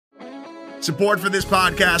Support for this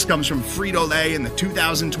podcast comes from Frito-Lay and the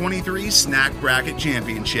 2023 Snack Bracket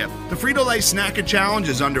Championship. The Frito-Lay Snack Challenge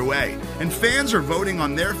is underway, and fans are voting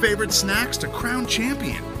on their favorite snacks to crown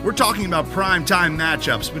champion. We're talking about prime-time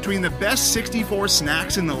matchups between the best 64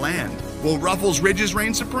 snacks in the land. Will Ruffles Ridges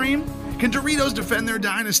reign supreme? Can Doritos defend their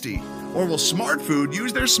dynasty? Or will Smart Food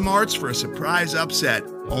use their smarts for a surprise upset?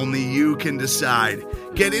 Only you can decide.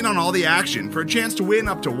 Get in on all the action for a chance to win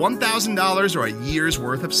up to $1,000 or a year's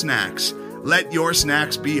worth of snacks. Let your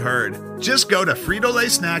snacks be heard. Just go to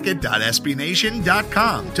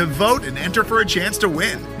fritolaysnacket.sbnation.com to vote and enter for a chance to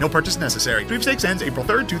win. No purchase necessary. Sweepstakes ends April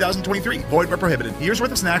 3rd, 2023. Void where prohibited. Year's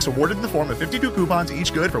worth of snacks awarded in the form of 52 coupons,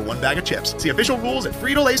 each good for one bag of chips. See official rules at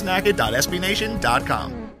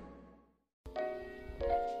fritolaysnacket.sbnation.com.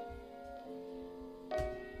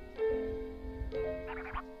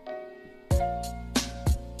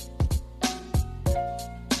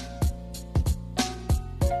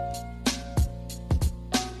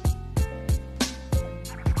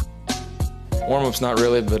 Warm-up's not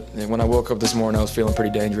really, but when I woke up this morning, I was feeling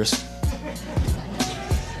pretty dangerous.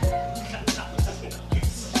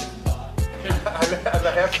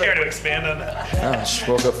 Care to expand on that? I just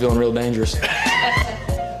woke up feeling real dangerous. All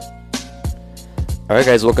right,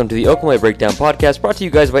 guys, welcome to the Oakland Breakdown Podcast, brought to you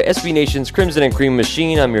guys by SB Nation's Crimson and Cream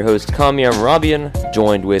Machine. I'm your host, Kamiar Marabian,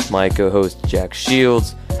 joined with my co-host, Jack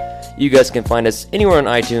Shields. You guys can find us anywhere on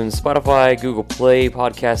iTunes, Spotify, Google Play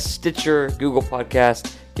Podcast, Stitcher, Google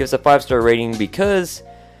Podcast. Give us a 5-star rating because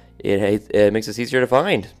it makes us easier to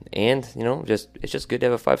find. And, you know, it's just good to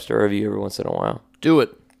have a 5-star review every once in a while. Do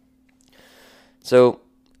it. So,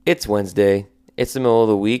 it's Wednesday. It's the middle of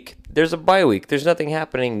the week. There's a bye week. There's nothing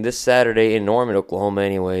happening this Saturday in Norman, Oklahoma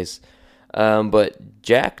anyways. But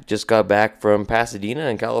Jack just got back from Pasadena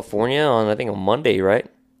in California on, I think, a Monday, right?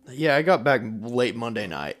 Yeah, I got back late Monday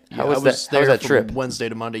night. How was that trip? Wednesday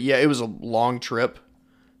to Monday. Yeah, it was a long trip.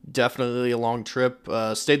 Definitely a long trip.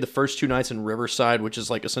 Stayed the first 2 nights in Riverside, which is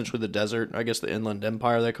like essentially the desert. I guess the Inland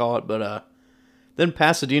Empire they call it. But then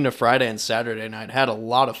Pasadena Friday and Saturday night. Had a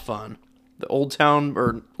lot of fun. The Old Town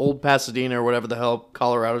or Old Pasadena or whatever the hell,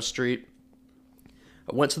 Colorado Street.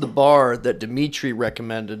 I went to the bar that Dimitri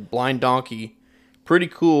recommended, Blind Donkey. Pretty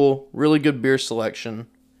cool. Really good beer selection.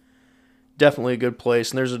 Definitely a good place.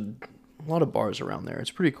 And there's a lot of bars around there. It's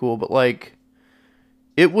pretty cool. But like,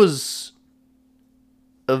 it was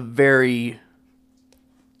a very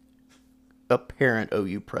apparent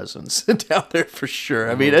OU presence down there for sure.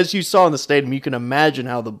 I mean, as you saw in the stadium, you can imagine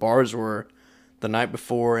how the bars were the night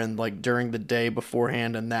before and like during the day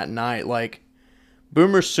beforehand and that night. Like,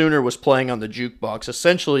 Boomer Sooner was playing on the jukebox,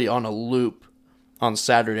 essentially on a loop on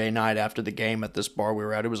Saturday night after the game at this bar we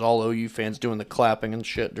were at. It was all OU fans doing the clapping and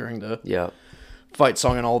shit during the fight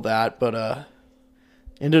song and all that. But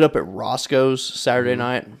ended up at Roscoe's Saturday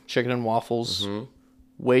night, chicken and waffles.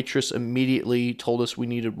 Waitress immediately told us we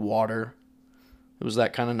needed water. It was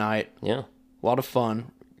that kind of night. Yeah. A lot of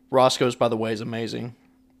fun. Roscoe's, by the way, is amazing.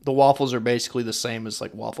 The waffles are basically the same as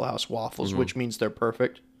like Waffle House waffles, which means they're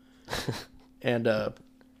perfect. And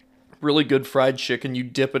really good fried chicken. You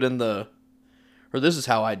dip it in the... Or this is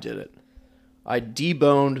how I did it. I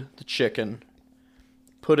deboned the chicken,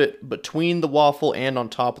 put it between the waffle and on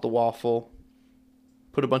top of the waffle,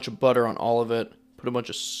 put a bunch of butter on all of it, put a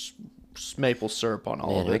bunch of maple syrup on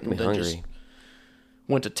all of it, and then just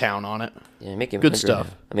went to town on it. Yeah, making me good hungry stuff.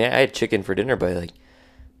 Now. I mean, I had chicken for dinner, but like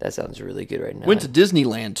that sounds really good right now. Went to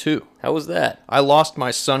Disneyland too. How was that? I lost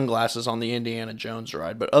my sunglasses on the Indiana Jones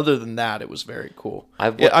ride, but other than that, it was very cool.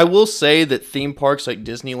 I will say that theme parks like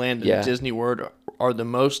Disneyland and Disney World are the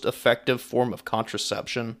most effective form of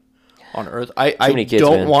contraception on Earth. I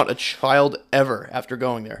don't want a child ever after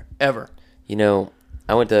going there, ever. You know,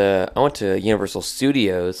 I went to Universal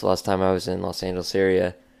Studios last time I was in Los Angeles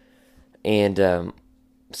area, and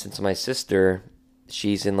since my sister,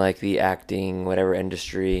 she's in like the acting whatever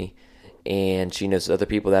industry, and she knows other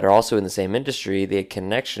people that are also in the same industry. They had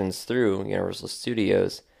connections through Universal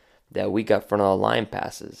Studios that we got front of the line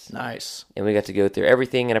passes. Nice. And we got to go through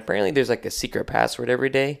everything, and apparently there's like a secret password every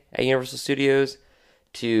day at Universal Studios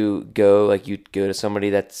to go, like you go to somebody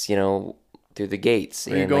that's, you know, through the gates.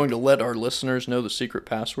 Are you going to let our listeners know the secret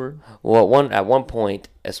password? Well, at one point,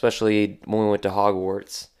 especially when we went to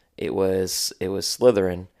Hogwarts, it was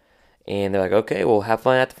Slytherin, and they're like, okay, well, have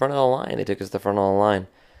fun at the front of the line. They took us to the front of the line.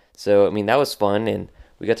 So, I mean, that was fun, and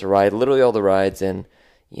we got to ride literally all the rides and,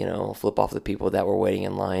 you know, flip off the people that were waiting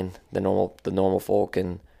in line, the normal folk,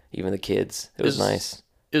 and even the kids. It was nice.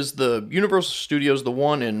 Is the Universal Studios the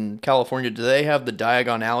one in California? Do they have the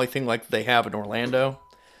Diagon Alley thing like they have in Orlando?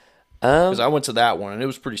 Because I went to that one, and it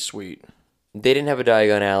was pretty sweet. They didn't have a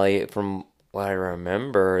Diagon Alley from what I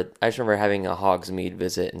remember, I just remember having a Hogsmeade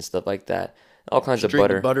visit and stuff like that. All kinds of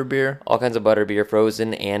butter beer. All kinds of butter beer,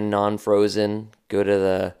 frozen and non-frozen. Go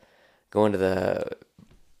into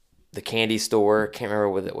the candy store. Can't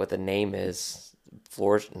remember what the name is.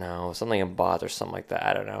 Something in Bots or something like that.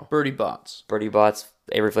 I don't know. Bertie Bott's,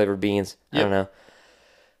 every flavored beans. Yep. I don't know.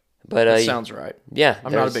 But that sounds right. Yeah,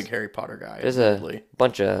 I'm not a big Harry Potter guy. There's a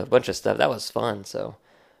bunch of stuff that was fun. So,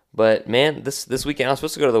 but man, this weekend I was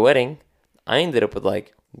supposed to go to the wedding. I ended up with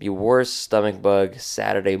like the worst stomach bug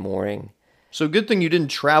Saturday morning. So good thing you didn't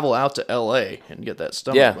travel out to LA and get that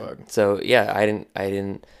stomach bug. So yeah, I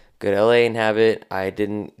didn't go to LA and have it. I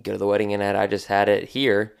didn't go to the wedding and I just had it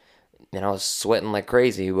here, and I was sweating like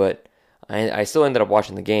crazy. But I still ended up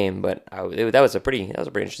watching the game. But that was a pretty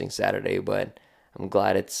interesting Saturday. But I'm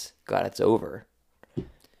glad it's over.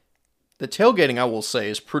 The tailgating, I will say,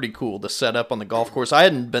 is pretty cool. The setup on the golf course. I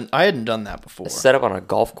hadn't done that before. A setup on a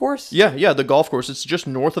golf course? Yeah, the golf course. It's just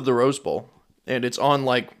north of the Rose Bowl, and it's on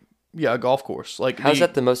a golf course. How's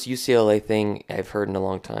that the most UCLA thing I've heard in a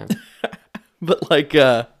long time? But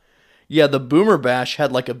the Boomer Bash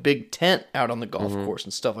had like a big tent out on the golf course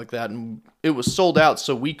and stuff like that, and it was sold out,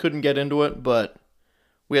 so we couldn't get into it. But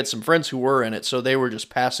we had some friends who were in it, so they were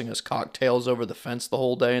just passing us cocktails over the fence the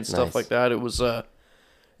whole day and stuff like that. It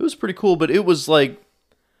was pretty cool, but it was like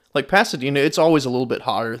Pasadena. It's always a little bit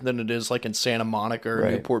hotter than it is like in Santa Monica or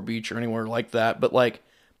Newport Beach or anywhere like that. But like,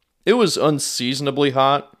 it was unseasonably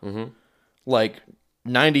hot, like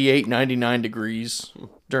 98, 99 degrees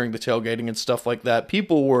during the tailgating and stuff like that.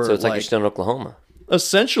 People were so it's like you're still in Oklahoma.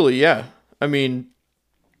 Essentially, yeah. I mean,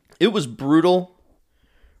 it was brutal.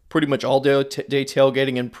 Pretty much all day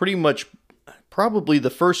tailgating, and pretty much probably the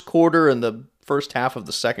first quarter and the first half of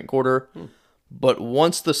the second quarter. But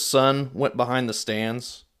once the sun went behind the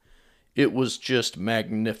stands, it was just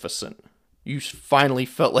magnificent. You finally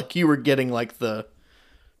felt like you were getting like the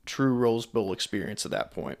true Rose Bowl experience at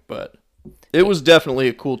that point. But it was definitely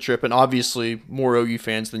a cool trip, and obviously more OU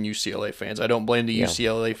fans than UCLA fans. I don't blame the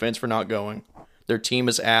UCLA fans for not going. Their team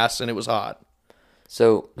is ass, and it was hot.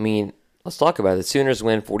 So, I mean, let's talk about it. The Sooners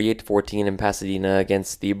win 48-14 in Pasadena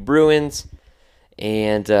against the Bruins.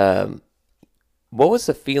 And what was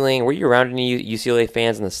the feeling? Were you around any UCLA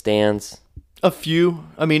fans in the stands? A few.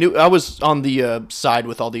 I mean, I was on the side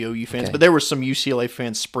with all the OU fans, but there were some UCLA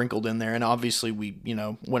fans sprinkled in there, and obviously we,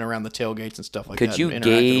 went around the tailgates and stuff like that.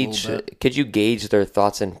 Could you gauge their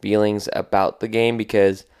thoughts and feelings about the game?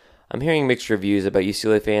 Because I'm hearing mixed reviews about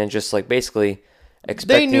UCLA fans, just like basically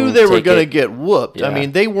expecting. They knew they were going to get whooped. Yeah. I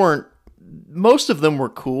mean, they weren't. Most of them were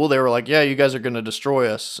cool. They were like, "Yeah, you guys are going to destroy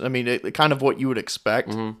us." I mean, kind of what you would expect.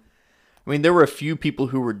 Mm-hmm. I mean, there were a few people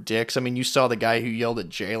who were dicks. I mean, you saw the guy who yelled at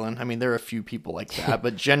Jalen. I mean, there are a few people like that,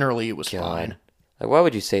 but generally it was fine. Like, why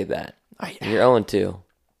would you say that? You're 0-2.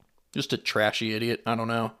 Just a trashy idiot. I don't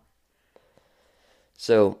know.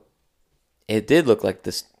 So, it did look like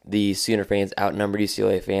the Sooner fans outnumbered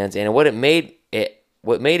UCLA fans, and what made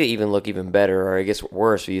it even look even better, or I guess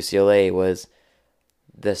worse for UCLA, was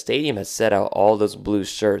the stadium had set out all those blue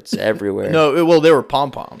shirts everywhere. They were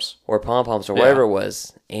pom-poms. Or pom-poms or whatever it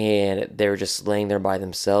was. And they were just laying there by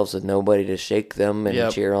themselves with nobody to shake them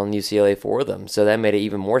and cheer on UCLA for them. So that made it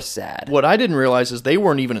even more sad. What I didn't realize is they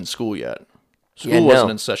weren't even in school yet. School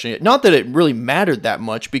wasn't in session yet. Not that it really mattered that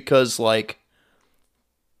much because, like,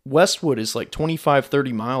 Westwood is like 25,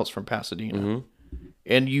 30 miles from Pasadena. Mm-hmm.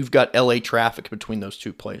 And you've got LA traffic between those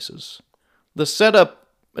two places. The setup,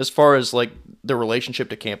 as far as like the relationship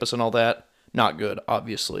to campus and all that, not good,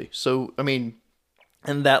 obviously. So, I mean,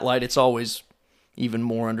 in that light, it's always even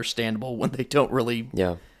more understandable when they don't really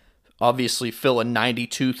obviously fill a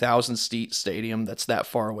 92,000 seat stadium that's that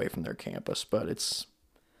far away from their campus. But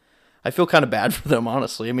I feel kind of bad for them,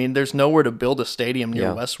 honestly. I mean, there's nowhere to build a stadium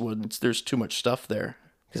near Westwood. There's too much stuff there.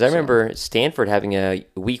 Because I remember Stanford having a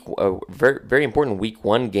very, very important week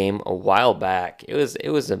 1 game a while back.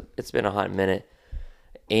 It's been a hot minute.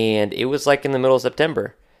 And it was like in the middle of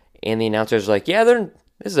September. And the announcers were like, this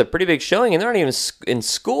is a pretty big showing, and they're not even in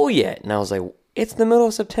school yet. And I was like, it's the middle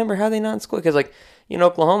of September. How are they not in school? Because, like,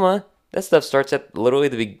 Oklahoma, that stuff starts at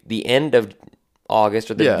literally the end of August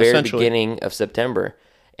or the very beginning of September.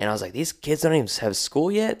 And I was like, these kids don't even have school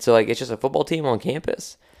yet? So, like, it's just a football team on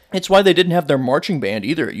campus? It's why they didn't have their marching band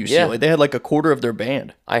either at UCLA. Yeah. They had like a quarter of their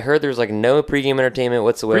band. I heard there was like no pregame entertainment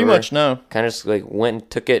whatsoever. Pretty much no. Kind of just like went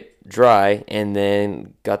and took it dry and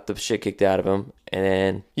then got the shit kicked out of them. And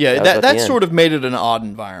then that sort of made it an odd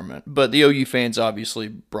environment. But the OU fans obviously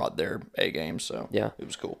brought their A game, so it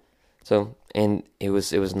was cool. So and it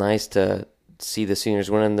was nice to see the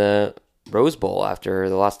Sooners winning the Rose Bowl after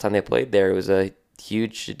the last time they played there. It was a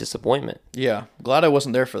huge disappointment. Yeah, glad I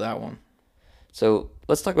wasn't there for that one. So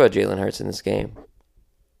let's talk about Jalen Hurts in this game.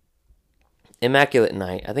 Immaculate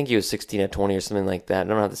night. I think he was 16 of 20 or something like that. I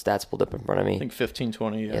don't have the stats pulled up in front of me. I think 15,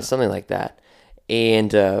 20, yeah. Yeah, something like that.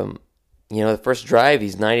 And, the first drive,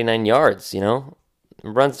 he's 99 yards,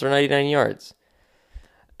 runs for 99 yards.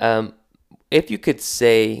 If you could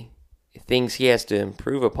say things he has to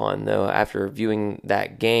improve upon, though, after viewing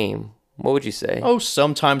that game, what would you say? Oh,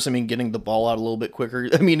 sometimes, getting the ball out a little bit quicker.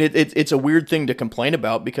 It's a weird thing to complain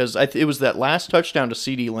about because it was that last touchdown to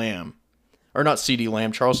CeeDee Lamb. Or not CeeDee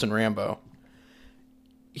Lamb, Charleston Rambo.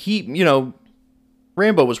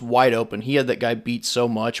 Rambo was wide open. He had that guy beat so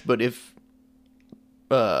much, but if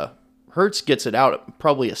Hurts gets it out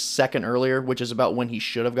probably a second earlier, which is about when he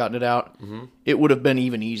should have gotten it out, it would have been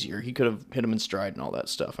even easier. He could have hit him in stride and all that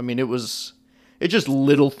stuff. It's just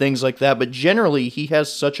little things like that, but generally he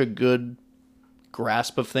has such a good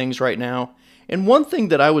grasp of things right now. And one thing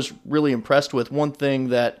that I was really impressed with, one thing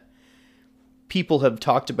that people have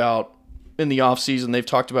talked about in the offseason, they've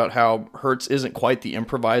talked about how Hurts isn't quite the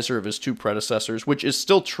improviser of his two predecessors, which is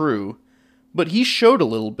still true, but he showed a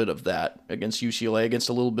little bit of that against UCLA, against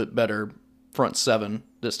a little bit better front seven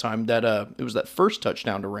this time. That it was that first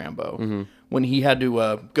touchdown to Rambo when he had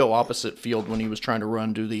to go opposite field when he was trying to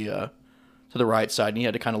run to the right side, and he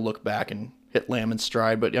had to kind of look back and hit Lamb in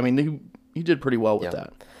stride. But he did pretty well with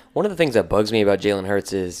that. One of the things that bugs me about Jalen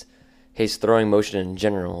Hurts is his throwing motion in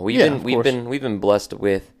general. We've been blessed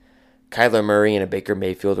with Kyler Murray and a Baker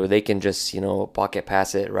Mayfield where they can just, pocket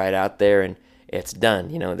pass it right out there and it's done.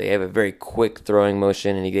 They have a very quick throwing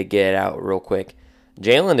motion and you can get it out real quick.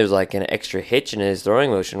 Jalen, there's like an extra hitch in his throwing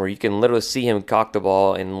motion where you can literally see him cock the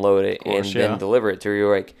ball and load it then deliver it to you.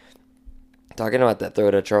 Like, talking about that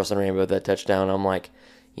throw to Charleston Rambo, that touchdown, I'm like,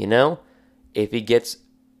 if he gets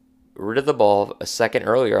rid of the ball a second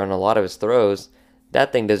earlier on a lot of his throws,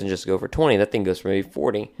 that thing doesn't just go for 20. That thing goes for maybe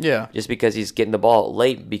 40. Yeah. Just because he's getting the ball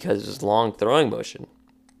late because of his long throwing motion.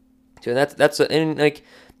 So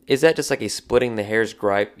is that just like a splitting the hairs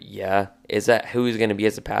gripe? Yeah. Is that who he's going to be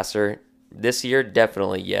as a passer this year?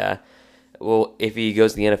 Definitely, yeah. Well, if he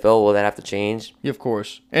goes to the NFL, will that have to change? Yeah, of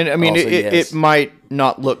course. And it might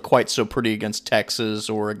not look quite so pretty against Texas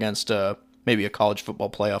or against maybe a college football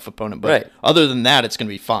playoff opponent, but other than that, it's going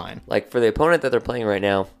to be fine. Like for the opponent that they're playing right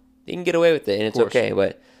now, they can get away with it, and it's okay.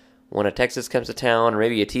 But when a Texas comes to town, or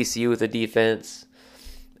maybe a TCU with a defense,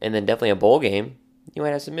 and then definitely a bowl game, you might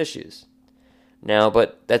have some issues. Now,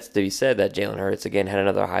 but that's to be said that Jalen Hurts, again, had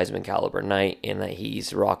another Heisman caliber night, and that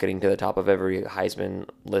he's rocketing to the top of every Heisman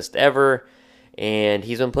list ever, and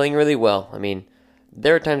he's been playing really well.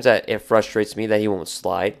 There are times that it frustrates me that he won't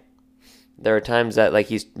slide. There are times that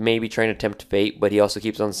he's maybe trying to tempt fate, but he also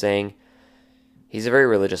keeps on saying, he's a very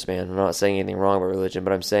religious man. I'm not saying anything wrong about religion,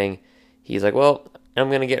 but I'm saying he's like, well, I'm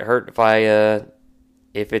gonna get hurt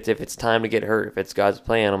if it's time to get hurt. If it's God's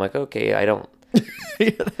plan, I'm like, okay, I don't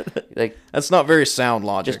that's not very sound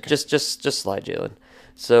logic. Just slide, Jalen.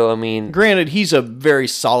 So granted, he's a very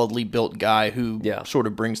solidly built guy who sort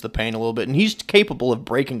of brings the pain a little bit, and he's capable of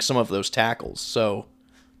breaking some of those tackles. So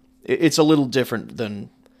it's a little different than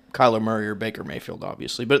Kyler Murray or Baker Mayfield,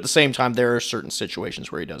 obviously. But at the same time, there are certain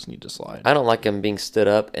situations where he does need to slide. I don't like him being stood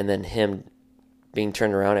up and then him being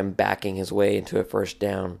turned around and backing his way into a first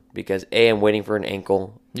down because A, I'm waiting for an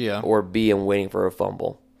ankle, or B, I'm waiting for a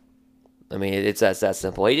fumble. It's that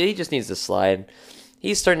simple. He just needs to slide.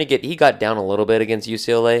 He's starting to he got down a little bit against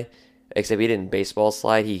UCLA, except he didn't baseball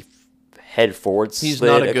slide. He head forward slid he's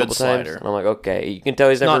not a good couple slider. times. And I'm like, okay, you can tell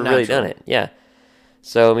he's never really done it. Yeah.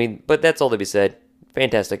 So, but that's all to be said.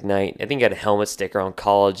 Fantastic night. I think he got a helmet sticker on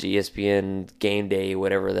college, ESPN, game day,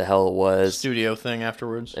 whatever the hell it was. Studio thing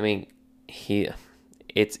afterwards.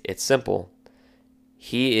 It's simple.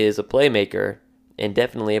 He is a playmaker, and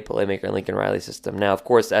definitely a playmaker in Lincoln Riley's system. Now, of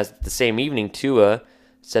course, as the same evening, Tua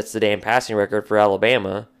sets the damn passing record for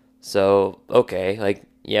Alabama. So, okay,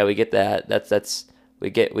 we get that.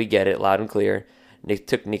 We get it loud and clear. It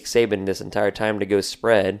took Nick Saban this entire time to go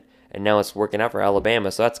spread, and now it's working out for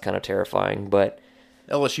Alabama, so that's kind of terrifying, but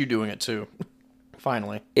LSU doing it too.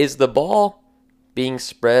 Finally. Is the ball being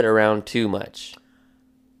spread around too much?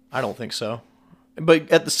 I don't think so.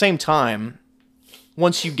 But at the same time,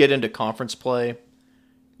 once you get into conference play,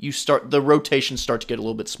 the rotations start to get a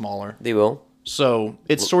little bit smaller. They will. So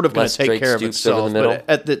it's sort of going to take care of itself. But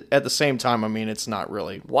at the same time, it's not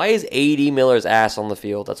really. Why is A.D. Miller's ass on the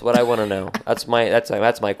field? That's what I want to know. That's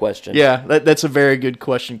my question. Yeah, that's a very good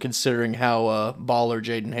question considering how baller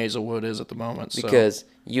Jaden Hazelwood is at the moment. Because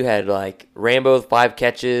you had Rambo with 5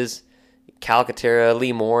 catches, Calcaterra,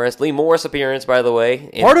 Lee Morris. Lee Morris appearance, by the way.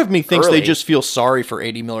 Part of me thinks early. they just feel sorry for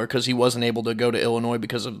A.D. Miller because he wasn't able to go to Illinois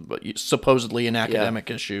because of supposedly an academic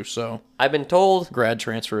issue. So I've been told grad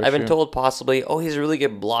transfer. I've been told possibly, he's a really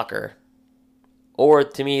good blocker. Or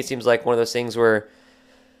to me, it seems like one of those things where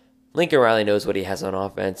Lincoln Riley knows what he has on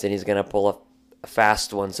offense, and he's going to pull a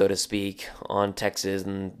fast one, so to speak, on Texas,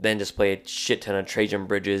 and then just play a shit ton of Trajan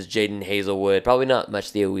Bridges, Jaden Hazelwood. Probably not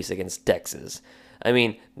much Theo Weiss against Texas. I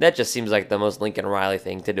mean, that just seems like the most Lincoln Riley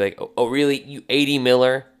thing to do. Like, oh really? You A.D.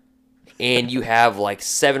 Miller, and you have like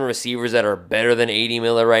 7 receivers that are better than A.D.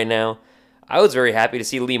 Miller right now. I was very happy to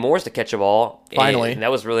see Lee Morris to catch a ball. Finally. And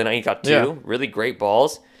that was really nice. He got 2 really great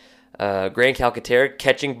balls. Grant Calcaterra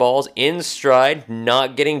catching balls in stride,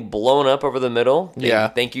 not getting blown up over the middle.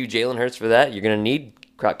 Thank you, Jalen Hurts, for that. You're going to need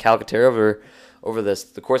Calcaterra over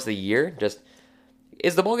the course of the year. Just,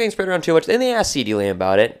 is the ball getting spread around too much? And they asked CeeDee Lamb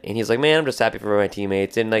about it, and he's like, man, I'm just happy for my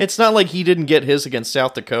teammates. And like, it's not like he didn't get his against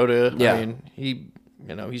South Dakota. Yeah. I mean,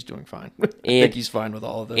 he's doing fine. I think he's fine with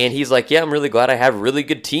all of this. And he's like, yeah, I'm really glad I have really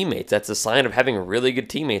good teammates. That's a sign of having really good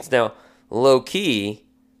teammates. Now, low-key,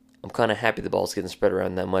 I'm kind of happy the ball's getting spread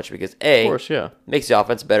around that much because A, of course, yeah, makes the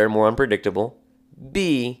offense better, more unpredictable.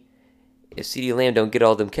 B, if CeeDee Lamb don't get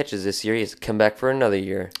all them catches this year, he has to come back for another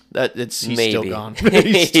year. He's still gone.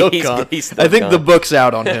 He's still gone. I think the book's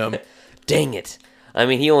out on him. Dang it. I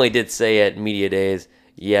mean, he only did say at media days,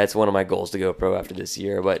 yeah, it's one of my goals to go pro after this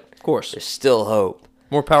year, but of course, there's still hope.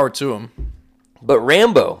 More power to him. But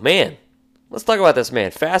Rambo, man, let's talk about this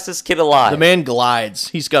man. Fastest kid alive. The man glides.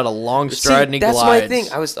 He's got a long stride and he that's glides.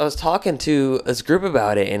 That's my thing. I was talking to this group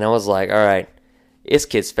about it, and I was like, all right, this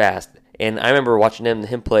kid's fast. And I remember watching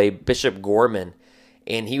him play Bishop Gorman,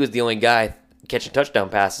 and he was the only guy catching touchdown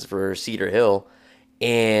passes for Cedar Hill.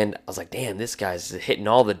 And I was like, damn, this guy's hitting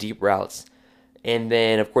all the deep routes. And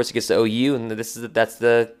then, of course, he gets to OU, and that's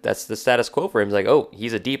the status quo for him. He's like, oh,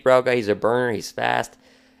 he's a deep route guy. He's a burner. He's fast.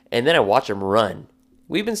 And then I watch him run.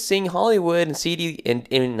 We've been seeing Hollywood and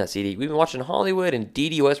We've been watching Hollywood and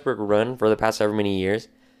D.D. Westbrook run for the past however many years.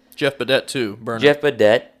 Jeff Badette, too. Burner. Jeff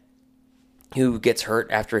Badette, who gets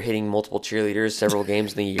hurt after hitting multiple cheerleaders several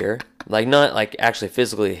games in the year. Like, not like actually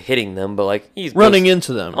physically hitting them, but like he's running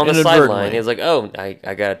into them on the sideline. He's like, oh, I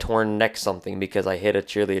got a torn neck something because I hit a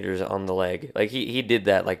cheerleader on the leg. Like he did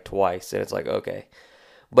that like twice, and it's like, okay.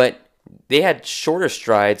 But they had shorter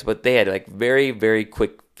strides, but they had like very, very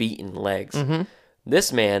quick feet and legs. Mm-hmm.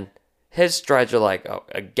 This man, his strides are like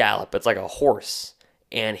a gallop. It's like a horse,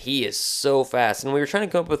 and he is so fast. And we were trying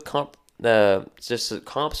to come up with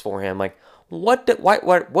comps for him. Like, what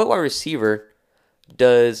wide receiver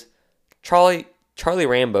does Charlie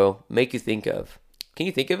Rambo make you think of? Can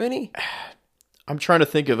you think of any? I'm trying to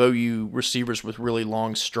think of OU receivers with really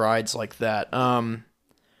long strides like that. I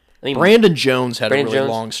mean, Brandon Jones had a really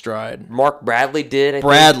long stride. Mark Bradley did. I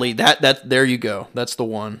think. That there you go. That's the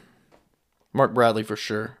one. Mark Bradley for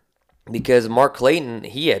sure. Because Mark Clayton,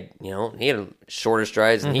 he had shorter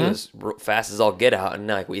strides and Mm-hmm. he was fast as all get out.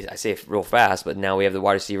 And I say real fast, but now we have the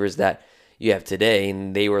wide receivers that you have today,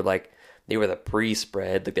 and they were the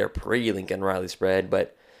pre-spread, like they're pre-Lincoln Riley spread.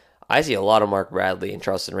 But I see a lot of Mark Bradley and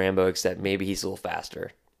Charleston Rambo, except maybe he's a little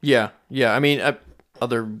faster. Yeah. I mean,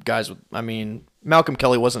 other guys. Malcolm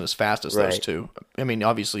Kelly wasn't as fast as those two. I mean,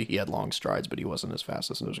 obviously he had long strides, but he wasn't as fast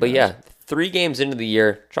as those guys. But yeah, 3 games into the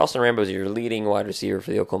year, Charleston Rambo is your leading wide receiver for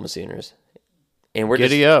the Oklahoma Sooners. And we're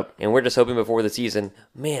just hoping before the season,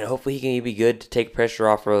 man, hopefully he can be good to take pressure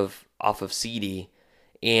off of CD.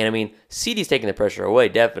 And I mean, CD's taking the pressure away,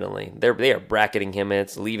 definitely. They are bracketing him, and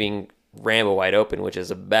it's leaving Rambo wide open, which is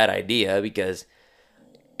a bad idea because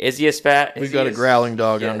is he as fat? We've got a growling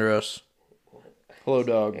dog under us. Hello,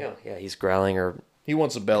 dog. Yeah, he's growling or he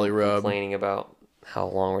wants a belly rub, complaining about how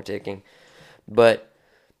long we're taking. But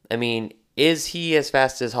I mean, is he as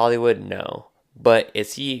fast as Hollywood? No. But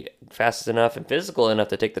is he fast enough and physical enough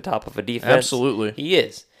to take the top of a defense? Absolutely. He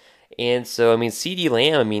is. And so, I mean, CeeDee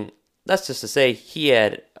Lamb, that's just to say he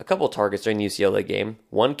had a couple of targets during the UCLA game,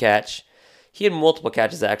 1 catch. He had multiple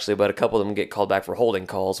catches, actually, but a couple of them get called back for holding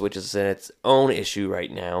calls, which is in its own issue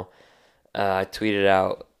right now. I tweeted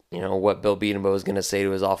out, what Bill Bedenbaugh was going to say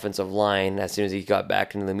to his offensive line as soon as he got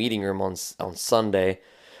back into the meeting room on Sunday.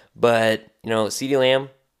 But, CeeDee Lamb,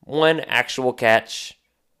 1 actual catch,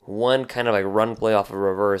 1 kind of like run play off of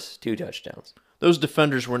reverse, 2 touchdowns. Those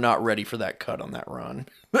defenders were not ready for that cut on that run.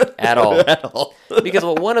 At all. Because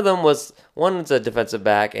one's a defensive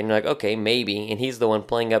back, and you're like, okay, maybe, and he's the one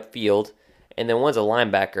playing upfield, and then one's a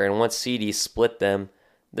linebacker, and once CD split them,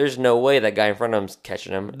 there's no way that guy in front of him's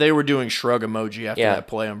catching him. They were doing shrug emoji after that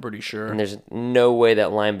play, I'm pretty sure. And there's no way that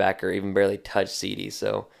linebacker even barely touched CD.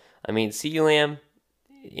 So, I mean, CeeDee Lamb,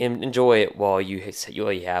 enjoy it while you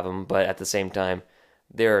have them, but at the same time,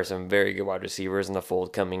 there are some very good wide receivers in the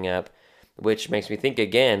fold coming up, which makes me think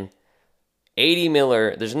again, A.D.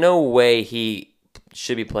 Miller, there's no way he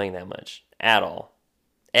should be playing that much at all,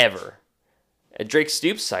 ever. A Drake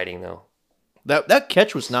Stoops sighting, though. That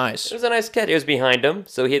catch was nice. It was a nice catch. It was behind him,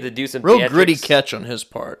 so he had to do some Real theatrics. gritty catch on his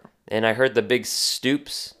part. And I heard the big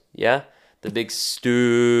Stoops, the big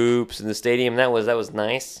Stoops in the stadium. That was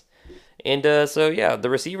nice. And so yeah,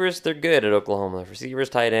 the receivers, they're good at Oklahoma. The receivers,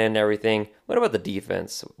 tight end, everything. What about the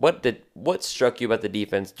defense? What struck you about the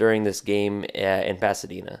defense during this game in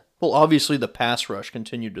Pasadena? Well, obviously the pass rush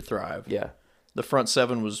continued to thrive. Yeah, The front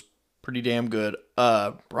seven was pretty damn good.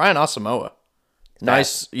 Brian Asamoah.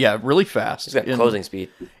 Nice. Yeah, really fast. he's got closing speed.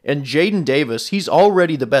 And Jaden Davis, he's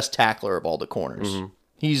already the best tackler of all the corners. Mm-hmm.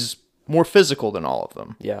 He's more physical than all of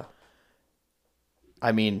them. Yeah.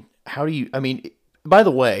 I mean, by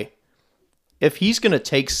the way, if he's going to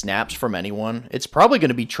take snaps from anyone, it's probably going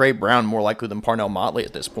to be Trey Brown more likely than Parnell Motley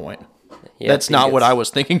at this point. Yeah, That's not what I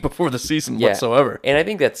was thinking before the season whatsoever. And I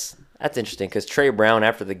think that's interesting because Trey Brown,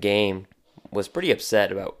 after the game, was pretty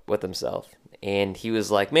upset with himself. And he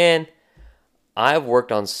was like, man, I've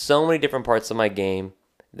worked on so many different parts of my game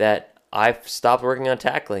that I've stopped working on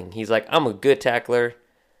tackling. He's like, I'm a good tackler.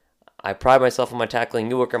 I pride myself on my tackling.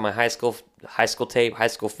 You look at my high school tape, high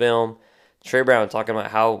school film. Trey Brown talking about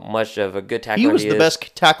how much of a good tackler he is. He was the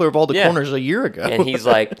best tackler of all the corners a year ago. And he's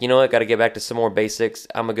like, you know what, got to get back to some more basics.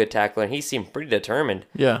 I'm a good tackler. And he seemed pretty determined.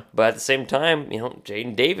 Yeah. But at the same time,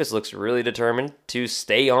 Jaden Davis looks really determined to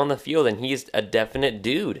stay on the field, and he's a definite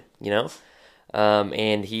dude,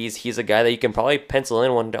 and he's a guy that you can probably pencil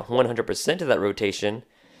in 100% to that rotation.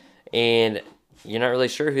 And you're not really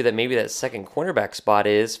sure who maybe that second cornerback spot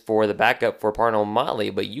is for the backup for Parnell Motley,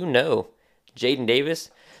 but Jaden Davis.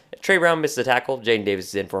 Trey Brown missed the tackle. Jaden Davis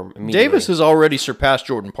is in for him immediately. Davis has already surpassed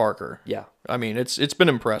Jordan Parker. Yeah. I mean, it's been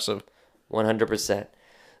impressive. 100%.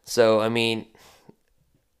 So, I mean,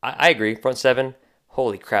 I agree. Front seven,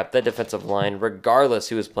 holy crap. That defensive line, regardless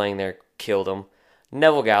who was playing there, killed him.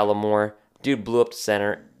 Neville Gallimore, dude blew up to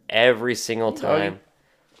center every single time.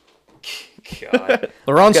 God.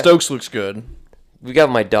 LaRon Stokes looks good. We got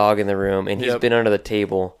my dog in the room, and he's been under the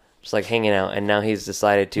table, just like hanging out, and now he's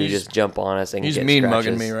decided to just jump on us and he's get mean scratches.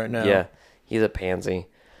 mugging me right now. Yeah, he's a pansy.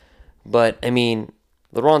 But, I mean,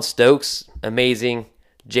 LaRon Stokes, amazing.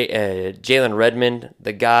 Jalen Redmond,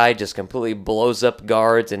 the guy just completely blows up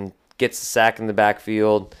guards and gets a sack in the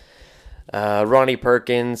backfield. Ronnie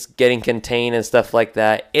Perkins getting contained and stuff like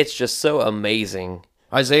that. It's just so amazing.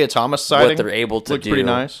 Isaiah Thomas sighting what they're able to looked do. Pretty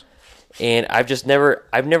nice. And I've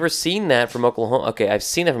never seen that from Oklahoma. Okay, I've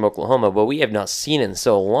seen that from Oklahoma, but we have not seen it in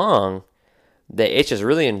so long that it's just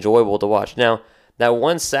really enjoyable to watch. Now, that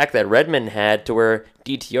one sack that Redmond had to where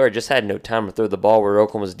DTR just had no time to throw the ball where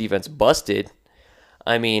Oklahoma's defense busted.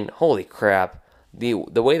 I mean, holy crap. The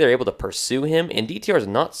way they're able to pursue him, and DTR is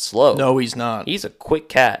not slow. No, he's not. He's a quick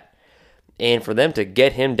cat. And for them to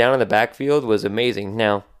get him down in the backfield was amazing.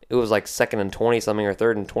 Now, it was like 2nd and 20-something or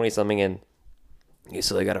 3rd and 20-something, and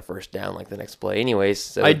so they got a first down like the next play. Anyways,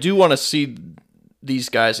 so I do want to see these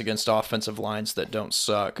guys against offensive lines that don't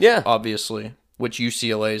suck. Yeah. Obviously. Which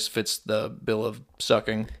UCLA's fits the bill of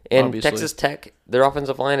sucking. And obviously. Texas Tech, their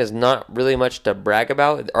offensive line is not really much to brag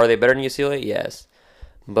about. Are they better than UCLA? Yes.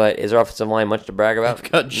 But is their offensive line much to brag about?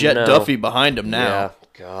 They've got Jet Duffy behind him now. Yeah,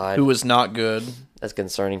 God. Who was not good. That's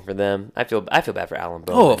concerning for them. I feel bad for Alan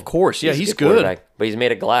Bowman. Oh, of course. Yeah, he's good. But he's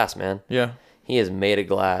made of glass, man. Yeah. He is made of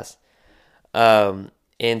glass.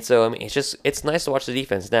 And so, I mean, it's nice to watch the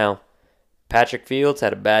defense. Now, Patrick Fields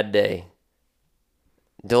had a bad day.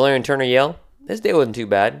 Delarian Turner-Yell, his day wasn't too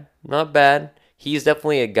bad. Not bad. He's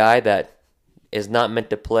definitely a guy that is not meant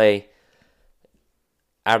to play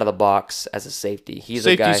out of the box as a safety. He's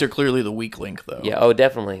a guy. Safeties are clearly the weak link, though. Yeah,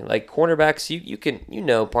 definitely. Like cornerbacks, you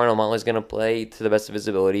know Parnell Motley's going to play to the best of his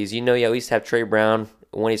abilities. You at least have Trey Brown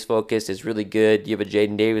when he's focused is really good. You have a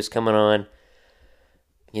Jaden Davis coming on.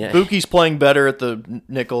 Buki's playing better at the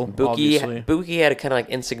nickel, obviously. Buki had a kind of like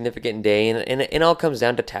insignificant day, and it all comes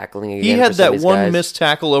down to tackling again. He had that one guys. missed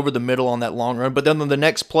tackle over the middle on that long run, but then on the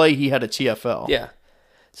next play, he had a TFL. Yeah.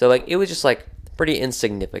 So, it was just, pretty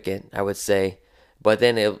insignificant, I would say. But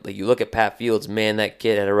then you look at Pat Fields, man, that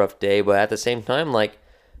kid had a rough day. But at the same time,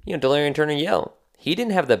 Delarian Turner-Yell,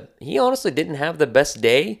 he honestly didn't have the best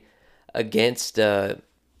day against, South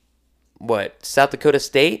Dakota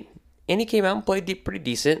State? And he came out and played pretty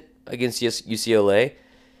decent against UCLA.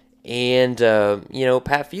 And,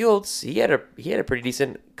 Pat Fields, he had a pretty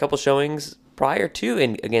decent couple showings prior to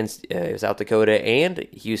against South Dakota and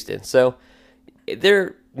Houston. So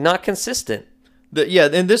they're not consistent.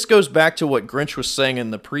 And this goes back to what Grinch was saying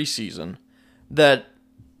in the preseason, that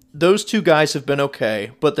those two guys have been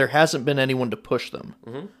okay, but there hasn't been anyone to push them.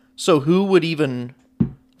 Mm-hmm. So who would even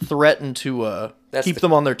threaten to keep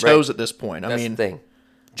them on their toes at this point? That's the thing.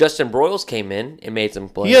 Justin Broyles came in and made some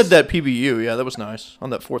plays. He had that PBU, yeah, that was nice on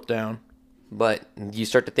that 4th down. But you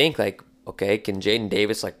start to think, like, okay, can Jaden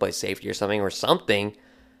Davis play safety or something?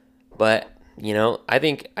 But I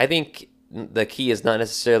think the key is not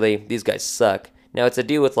necessarily these guys suck. Now it's a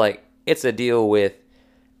deal with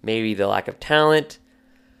maybe the lack of talent.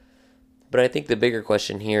 But I think the bigger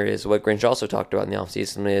question here is what Grinch also talked about in the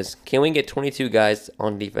offseason is, can we get 22 guys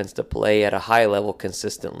on defense to play at a high level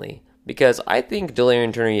consistently? Because I think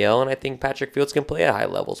Delarian Turner-Yell and I think Patrick Fields can play at high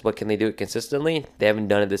levels, but can they do it consistently? They haven't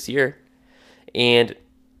done it this year. And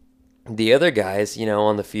the other guys,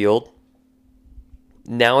 on the field,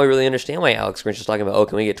 now I really understand why Alex Grinch is talking about,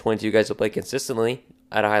 can we get 22 guys to play consistently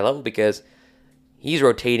at a high level? Because he's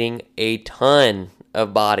rotating a ton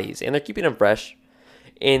of bodies, and they're keeping them fresh.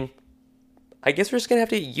 And I guess we're just going to have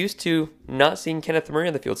to get used to not seeing Kenneth Murray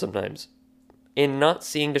on the field sometimes and not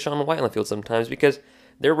seeing Deshaun White on the field sometimes because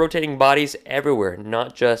they're rotating bodies everywhere,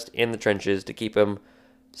 not just in the trenches to keep them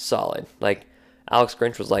solid. Like Alex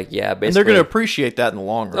Grinch was like, yeah, basically. And they're going to appreciate that in the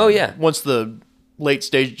long run. Oh, yeah. Once the late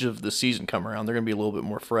stage of the season come around, they're going to be a little bit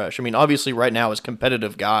more fresh. I mean, obviously right now as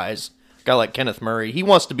competitive guys, a guy like Kenneth Murray, he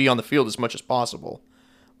wants to be on the field as much as possible.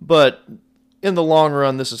 But in the long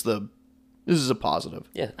run, this is a positive.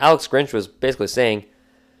 Yeah, Alex Grinch was basically saying,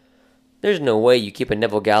 there's no way you keep a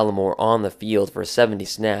Neville Gallimore on the field for 70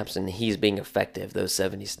 snaps and he's being effective those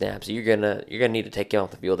 70 snaps. You're gonna need to take him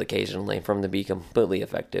off the field occasionally for him to be completely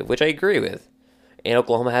effective, which I agree with. And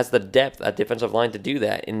Oklahoma has the depth at defensive line to do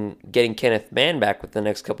that. And getting Kenneth Mann back with the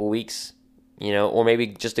next couple weeks, or maybe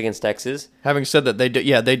just against Texas. Having said that,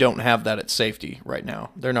 they don't have that at safety right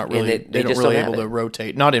now. They're not really they don't really able to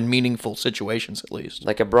rotate, not in meaningful situations at least.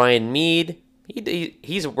 Like a Brian Meade,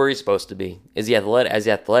 he's where he's supposed to be. Is he athletic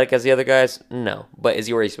as the other guys? No. But is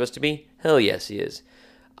he where he's supposed to be? Hell yes, he is.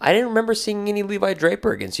 I didn't remember seeing any Levi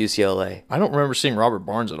Draper against UCLA. I don't remember seeing Robert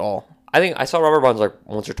Barnes at all. I think I saw Robert Barnes like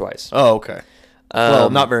once or twice. Oh, okay. Well,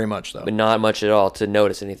 not very much, though. But not much at all to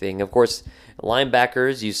notice anything. Of course,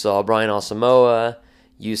 linebackers, you saw Brian Asamoah.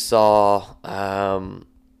 You saw,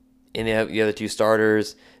 in the other two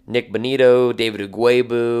starters, Nick Bonito, David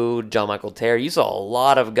Ugwebu, John Michael Terry. You saw a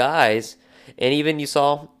lot of guys. And even you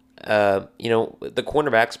saw, the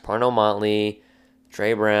cornerbacks, Parnell Motley,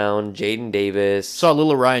 Trey Brown, Jaden Davis. Saw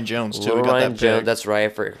little Ryan Jones, too. Ryan Jones, that's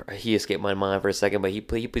right. He escaped my mind for a second, but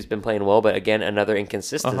he's been playing well. But again, another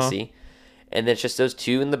inconsistency. Uh-huh. And it's just those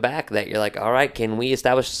two in the back that you're like, all right, can we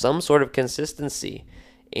establish some sort of consistency?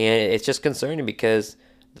 And it's just concerning because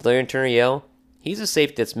Delarian Turner-Yell, he's a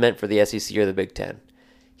safety that's meant for the SEC or the Big Ten.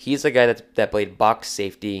 He's a guy that played box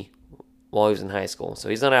safety while he was in high school. So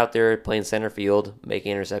he's not out there playing center field,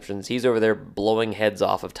 making interceptions. He's over there blowing heads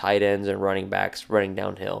off of tight ends and running backs, running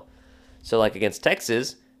downhill. So like against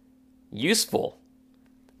Texas, useful.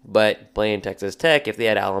 But playing Texas Tech, if they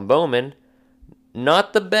had Alan Bowman,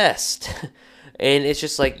 not the best. And it's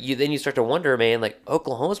just like, then you start to wonder, man, like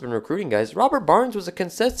Oklahoma's been recruiting guys. Robert Barnes was a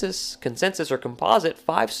consensus or composite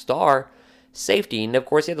 5-star safety. And of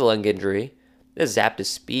course, he had the lung injury. It zapped his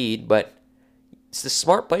speed, but the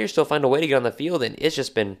smart players still find a way to get on the field, and it's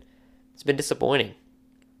been disappointing.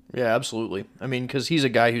 Yeah, absolutely. I mean, because he's a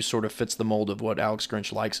guy who sort of fits the mold of what Alex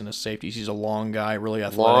Grinch likes in his safeties. He's a long guy, really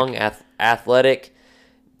athletic. Athletic.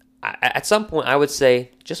 At some point, I would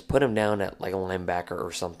say just put him down at like a linebacker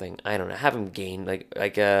or something. I don't know. Have him gain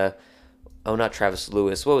not Travis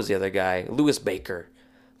Lewis. What was the other guy? Lewis Baker.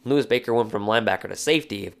 Lewis Baker went from linebacker to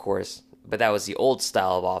safety, of course, but that was the old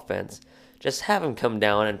style of offense. Just have him come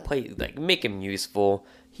down and play, like make him useful.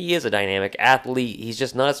 He is a dynamic athlete. He's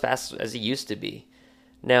just not as fast as he used to be.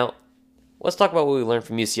 Now, let's talk about what we learned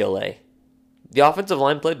from UCLA. The offensive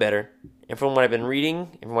line played better, and from what I've been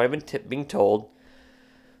reading and from what I've been being told,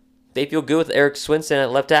 they feel good with Eric Swinson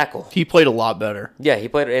at left tackle. He played a lot better. Yeah, he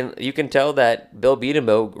played, and you can tell that Bill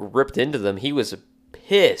Beatenbow ripped into them. He was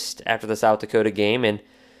pissed after the South Dakota game, and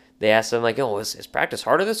they asked him, like, oh, is practice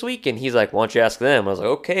harder this week? And he's like, why don't you ask them? I was like,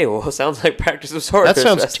 okay, well, it sounds like practice was harder. That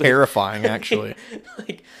sounds terrifying, actually.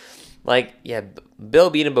 Yeah, Bill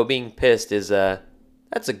Beatenbow being pissed is,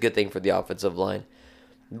 that's a good thing for the offensive line.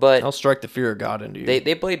 But I'll strike the fear of God into you.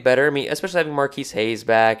 They played better. I mean, especially having Marquise Hayes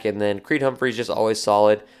back, and then Creed Humphrey's just always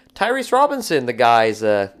solid. Tyrese Robinson, the guy's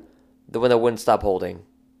the one that wouldn't stop holding.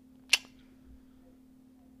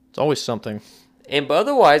 It's always something. But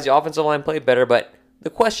otherwise, the offensive line played better. But the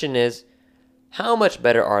question is, how much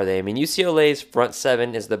better are they? I mean, UCLA's front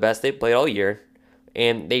seven is the best they've played all year.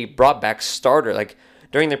 And they brought back starter. Like,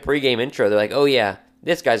 during the pregame intro, they're like, oh, yeah,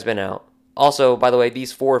 this guy's been out. Also, by the way,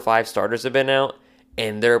 these 4 or 5 starters have been out,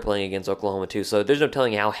 and they're playing against Oklahoma, too. So there's no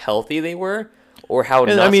telling how healthy they were or how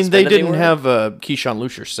not I mean, they didn't were. have Keyshawn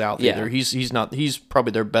Lucier South either. He's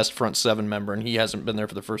probably their best front 7 member, and he hasn't been there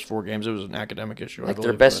for the first 4 games. It was an academic issue, I believe.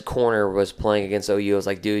 Their best corner was playing against OU. I was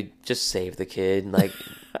like, dude, just save the kid. Like,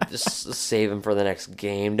 just save him for the next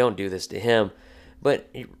game. Don't do this to him. But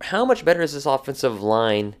how much better is this offensive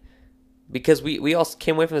line? Because we also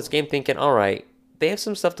came away from this game thinking, all right, they have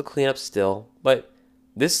some stuff to clean up still, but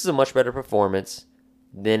this is a much better performance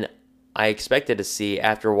than I expected to see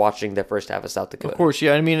after watching the first half of South Dakota. Of course,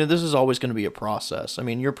 yeah. I mean, this is always going to be a process. I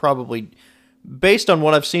mean, you're probably, based on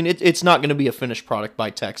what I've seen, it's not going to be a finished product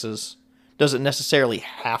by Texas. Does it necessarily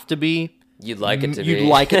have to be? You'd like it to be. You'd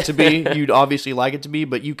like it to be. You'd obviously like it to be,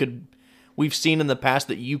 but we've seen in the past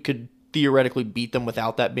that you could theoretically beat them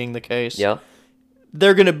without that being the case. Yeah.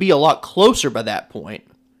 They're going to be a lot closer by that point.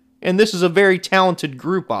 And this is a very talented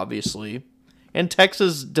group, obviously. And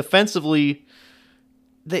Texas defensively,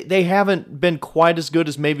 they haven't been quite as good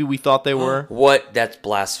as maybe we thought they were. What? That's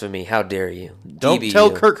blasphemy. How dare you? Don't DBU.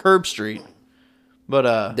 tell Kirk Herbstreit.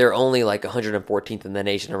 But they're only like 114th in the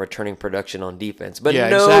nation in returning production on defense. But yeah,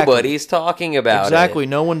 nobody's talking about exactly. it.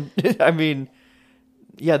 No one. I mean,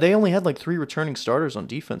 yeah, they only had like 3 returning starters on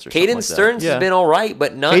defense or something Caden like Stearns that. has been all right,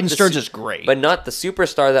 but not Caden Stearns is great. But not the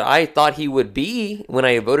superstar that I thought he would be when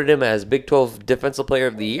I voted him as Big 12 Defensive Player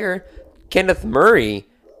of the Year. Kenneth Murray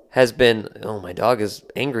has been, oh, my dog is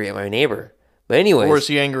angry at my neighbor. But anyways. Or is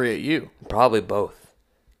he angry at you? Probably both.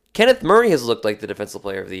 Kenneth Murray has looked like the Defensive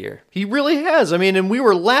Player of the Year. He really has. I mean, and we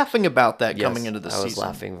were laughing about that coming into the season. I was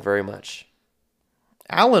laughing very much.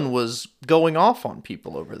 Allen was going off on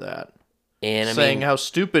people over that. And saying how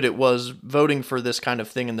stupid it was voting for this kind of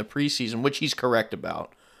thing in the preseason, which he's correct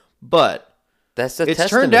about. But it's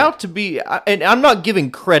turned out to be, and I'm not giving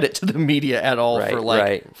credit to the media at all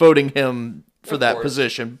for voting him for that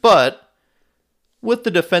position, but with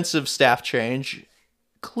the defensive staff change,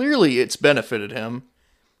 clearly it's benefited him.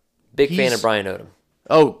 Big fan of Brian Odom.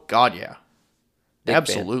 Oh, God, yeah. Big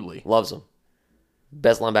Absolutely. Fan. Loves him.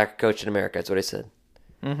 Best linebacker coach in America, that's what he said.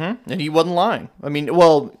 Mm-hmm. And he wasn't lying. I mean,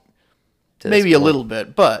 well, maybe a little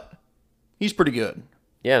bit, but he's pretty good.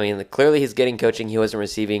 Yeah, I mean, clearly he's getting coaching he wasn't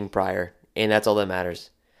receiving prior, and that's all that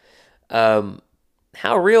matters.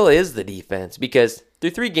 How real is the defense? Because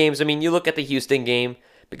through 3 games, I mean, you look at the Houston game,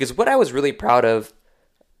 because what I was really proud of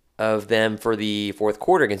them for the fourth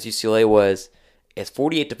quarter against UCLA was it's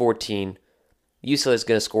 48-14. UCLA is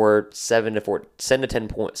going to score 7 to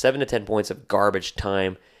 10 points of garbage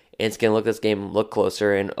time, and it's going to this game look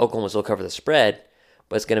closer, and Oklahoma will still cover the spread,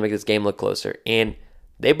 but it's going to make this game look closer. And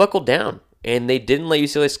they buckled down, and they didn't let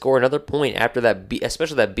UCLA score another point after that,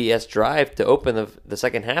 especially that BS drive to open the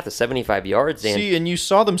second half, the 75 yards. And you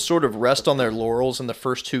saw them sort of rest on their laurels in the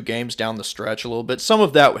first 2 games down the stretch a little bit. Some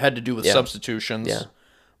of that had to do with substitutions. Yeah.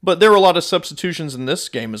 But there were a lot of substitutions in this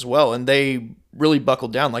game as well, and they really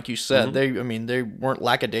buckled down, like you said. They weren't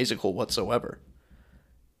lackadaisical whatsoever.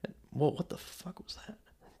 Well, what the fuck was that?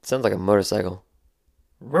 It sounds like a motorcycle.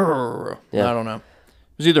 Yeah. I don't know.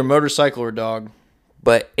 It was either motorcycle or dog.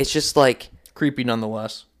 But it's just like... creepy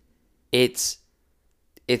nonetheless. It's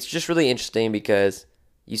just really interesting because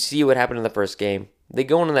you see what happened in the first game. They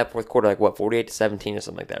go into that fourth quarter 48-17 or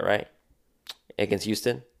something like that, right? Against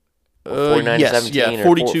Houston? 49-17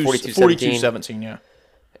 or 42-17, yeah.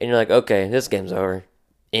 And you're like, okay, this game's over.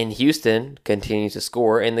 And Houston continues to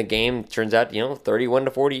score, and the game turns out,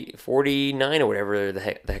 31-40, 49 or whatever the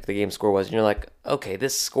heck the game score was. And you're like, okay,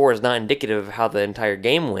 this score is not indicative of how the entire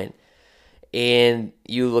game went. And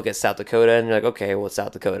you look at South Dakota, and you're like, okay, well, it's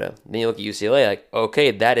South Dakota. Then you look at UCLA, like, okay,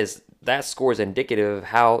 that score is indicative of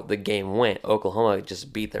how the game went. Oklahoma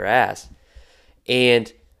just beat their ass.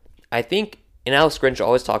 And I think, and Alex Grinch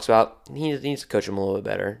always talks about, he needs to coach them a little bit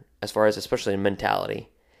better, as far as especially in mentality.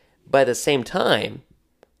 But at the same time,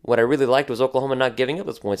 what I really liked was Oklahoma not giving up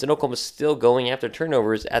those points. And Oklahoma still going after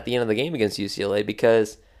turnovers at the end of the game against UCLA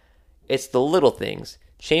because it's the little things.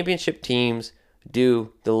 Championship teams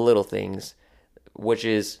do the little things, which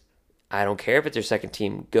is, I don't care if it's your second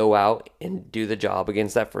team, go out and do the job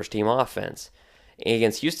against that first team offense. And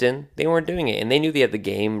against Houston, they weren't doing it, and they knew they had the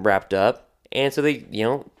game wrapped up, and so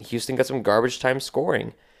Houston got some garbage time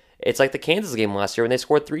scoring. It's like the Kansas game last year when they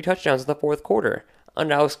scored 3 touchdowns in the fourth quarter.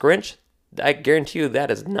 Under Alex Grinch, I guarantee you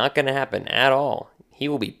that is not going to happen at all. He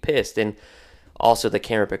will be pissed, and also the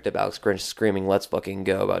camera picked up Alex Grinch screaming, "Let's fucking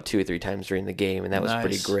go," about 2 or 3 times during the game, and that was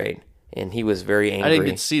pretty great. and he was very angry. I didn't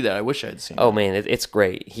get to see that. I wish I had seen Oh that. man, it's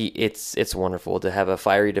great. It's wonderful to have a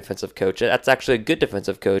fiery defensive coach. That's actually a good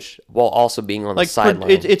defensive coach while also being on the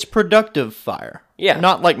sideline. It's productive fire. Yeah.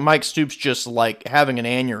 Not like Mike Stoops just like having an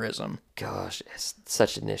aneurysm. Gosh, it's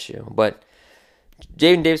such an issue. But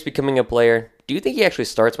Jaden Davis becoming a player, do you think he actually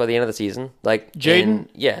starts by the end of the season? Like Jaden?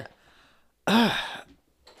 Yeah.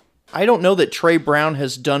 I don't know that Trey Brown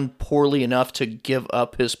has done poorly enough to give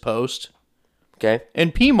up his post. Okay.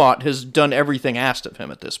 And Piedmont has done everything asked of him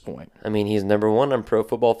at this point. I mean, he's number 1 on Pro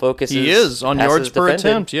Football Focus. He is on yards per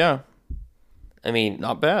attempt, yeah. I mean,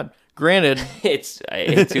 Not bad. Granted, it's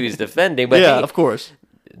who he's defending, but yeah, hey, of course.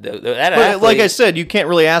 that But athlete, like I said, you can't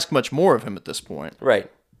really ask much more of him at this point. right.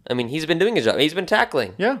 I mean, he's been doing his job. He's been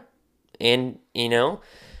tackling. Yeah. And,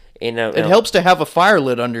 It helps to have a fire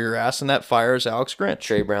lit under your ass, and that fire is Alex Grinch.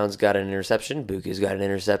 Trey Brown's got an interception. Buki's got an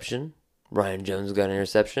interception. Ryan Jones got an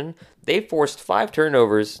interception. They forced 5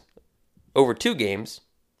 turnovers over 2 games,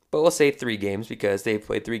 but we'll say 3 games because they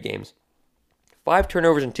played 3 games. 5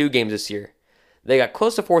 turnovers in 2 games this year. They got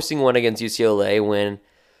close to forcing one against UCLA when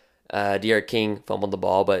D'Eriq King fumbled the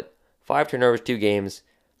ball, but 5 turnovers, 2 games.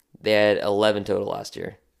 They had 11 total last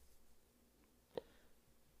year.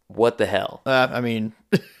 What the hell? I mean,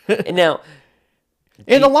 And now,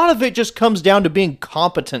 and a lot of it just comes down to being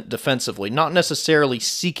competent defensively, not necessarily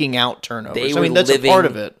seeking out turnovers. they I were mean, that's a living part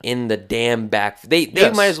of it. in the damn back. They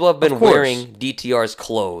Yes, might as well have been of course. wearing DTR's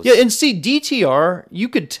clothes. Yeah, and see, DTR, you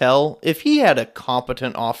could tell if he had a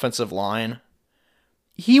competent offensive line,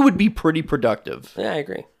 he would be pretty productive. Yeah, I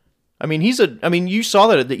agree. I mean, you saw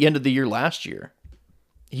that at the end of the year last year.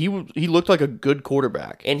 He looked like a good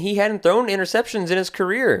quarterback. And he hadn't thrown interceptions in his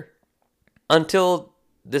career until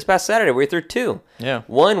this past Saturday, where he threw 2. Yeah.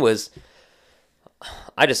 One was,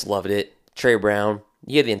 I just loved it. Trey Brown.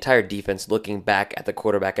 You had the entire defense looking back at the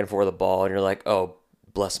quarterback and for the ball, and you're like, oh,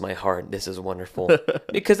 bless my heart, this is wonderful.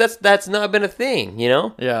 Because that's not been a thing, you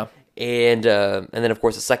know? Yeah. And then, of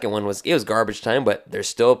course, the second one was garbage time, but they're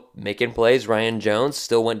still making plays. Ryan Jones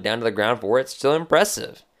still went down to the ground for it. Still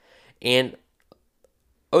impressive. And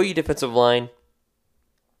OU defensive line,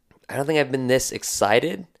 I don't think I've been this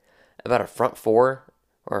excited about a front 4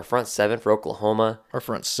 or a front 7 for Oklahoma. Or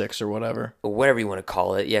front 6 or whatever. Whatever you want to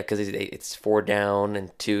call it. Yeah, because it's 4 down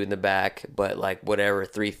and 2 in the back, but like whatever,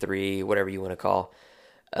 3-3, whatever you want to call.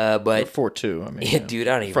 But 4-2. I mean, yeah, dude,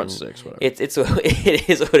 I don't even. front 6, whatever. It is what it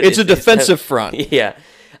is. It's a defensive front. Yeah,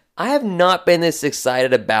 I have not been this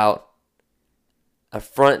excited about a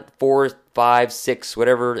front 4, 5, 6,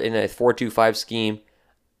 whatever in a 4-2-5 scheme.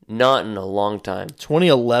 Not in a long time.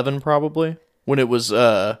 2011 probably, when it was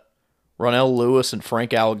Ronell Lewis and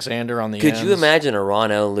Frank Alexander on the Could ends. you imagine a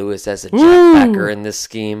Ronell Lewis as a jackbacker in this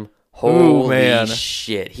scheme? Holy man.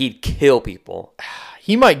 shit, he'd kill people.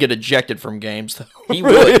 He might get ejected from games though. He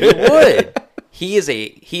would. He would. He is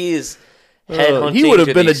headhunting. He would have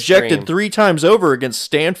to been the ejected extreme. 3 times over against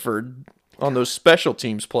Stanford on those special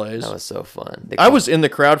teams plays. That was so fun. They I was in the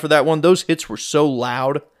crowd for that one. Those hits were so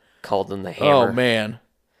loud. called him the Hammer. Oh man.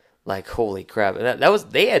 Like holy crap! And that was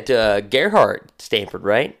they had Gerhardt Stanford,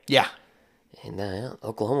 right? Yeah. And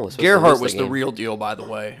Oklahoma was. Gerhardt was the game. real deal, by the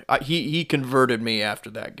way. He converted me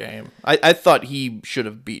after that game. I thought he should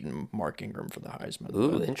have beaten Mark Ingram for the Heisman.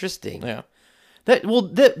 Ooh, but, interesting. yeah.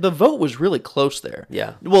 The vote was really close there.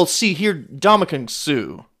 Yeah. Well, see here, Dominican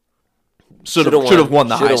Sue should Shoulda have won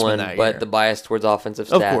the shoulda Heisman won, that but year. the bias towards offensive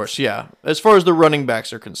stats. Of course, yeah. As far as the running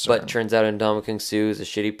backs are concerned. But turns out Ndamukong Suh is a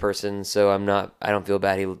shitty person, so I don't feel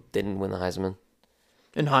bad he didn't win the Heisman.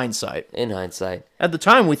 In hindsight. In hindsight. At the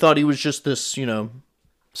time, we thought he was just this,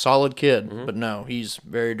 solid kid. But no, he's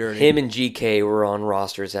very dirty. Him and GK were on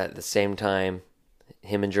rosters at the same time,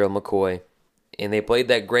 him and Joe McCoy, and they played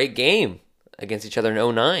that great game against each other in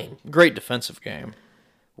 2009. Great defensive game.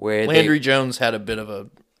 Where Landry Jones had a bit of a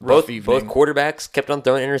rough evening. both quarterbacks kept on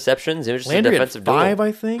throwing interceptions. It was just Landry a defensive had 5, duel.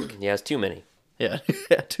 I think. Yeah, it's too many. Yeah,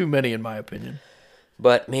 too many in my opinion.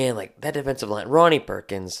 But, man, like, that defensive line, Ronnie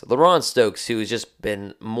Perkins, LaRon Stokes, who has just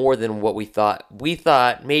been more than what we thought. We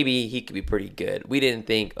thought maybe he could be pretty good. We didn't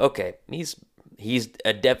think, okay, he's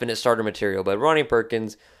a definite starter material. But Ronnie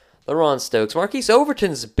Perkins, LaRon Stokes, Marquise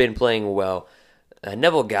Overton's been playing well.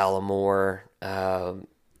 Neville Gallimore,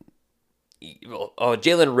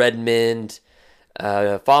 Jalen Redmond,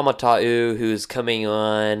 Fama Ta'u, who's coming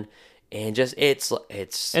on. And just,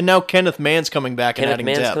 it's... And now Kenneth Mann's coming back and Kenneth adding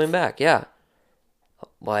Mann's depth. coming back, yeah.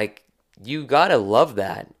 Like, you gotta love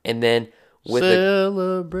that. And then with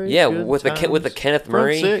the Kenneth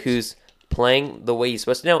Murray, who's playing the way he's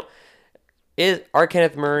supposed to. Now, are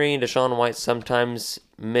Kenneth Murray and Deshaun White sometimes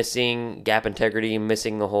missing gap integrity,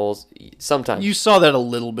 missing the holes. Sometimes. You saw that a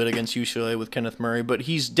little bit against UCLA with Kenneth Murray, but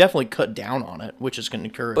he's definitely cut down on it, which is going to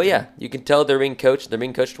encourage. But yeah, you can tell they're being coached. They're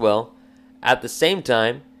being coached well. At the same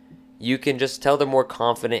time, you can just tell they're more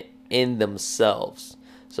confident in themselves.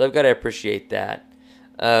 So I've got to appreciate that.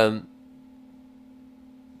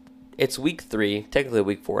 It's week 3, technically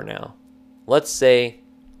week 4 now. Let's say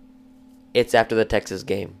it's after the Texas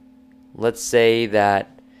game. Let's say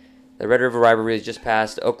that the Red River rivalry is just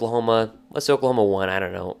past Oklahoma. Let's say Oklahoma won. I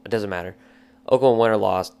don't know. It doesn't matter. Oklahoma won or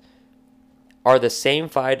lost. Are the same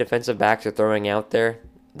 5 defensive backs they're throwing out there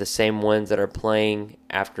the same ones that are playing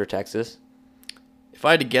after Texas? If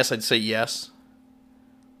I had to guess, I'd say yes.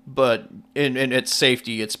 But in its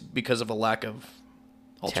safety, it's because of a lack of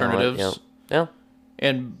alternatives. Talent, yeah.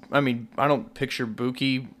 And, I mean, I don't picture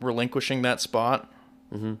Buki relinquishing that spot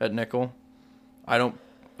at nickel.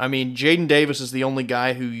 Jaden Davis is the only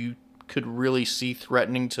guy who you could really see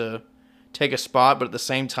threatening to take a spot, but at the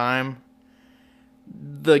same time,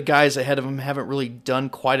 the guys ahead of him haven't really done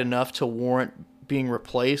quite enough to warrant being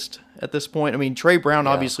replaced at this point. I mean, Trey Brown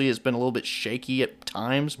obviously has been a little bit shaky at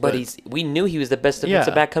times, but we knew he was the best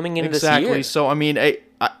defensive back coming into this year. Exactly. So, I mean,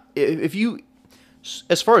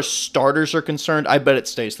 as far as starters are concerned, I bet it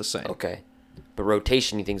stays the same. Okay. But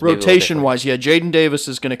rotation, you think? Rotation-wise, yeah, Jaden Davis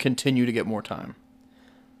is going to continue to get more time.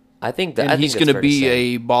 I think he's going to be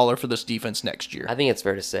a baller for this defense next year. I think it's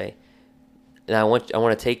fair to say. And I want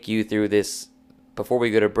to take you through this before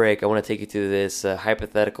we go to break. I want to take you through this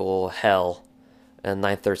hypothetical hell,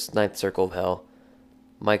 ninth circle of hell.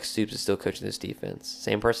 Mike Stoops is still coaching this defense.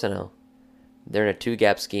 Same personnel. They're in a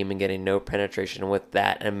 2-gap scheme and getting no penetration with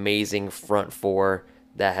that amazing front 4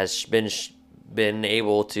 that has been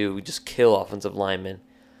able to just kill offensive linemen.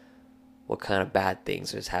 What kind of bad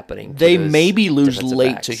things is happening? They maybe lose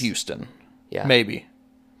late backs. To Houston. Yeah, maybe.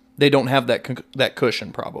 They don't have that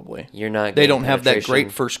cushion probably. They don't have that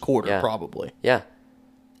great first quarter probably. Yeah,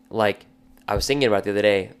 like I was thinking about the other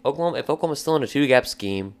day. If Oklahoma's still in a 2-gap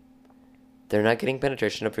scheme, they're not getting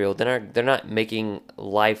penetration upfield. They're not making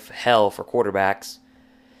life hell for quarterbacks.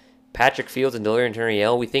 Patrick Fields and Delirian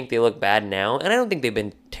Turner-Yell, we think they look bad now, and I don't think they've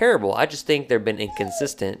been terrible. I just think they've been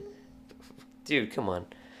inconsistent. Dude, come on.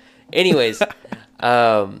 Anyways,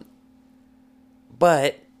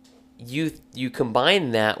 but you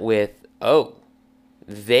combine that with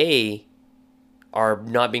they are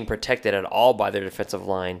not being protected at all by their defensive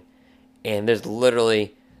line, and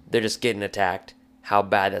they're just getting attacked. How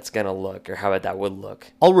bad that's gonna look, or how bad that would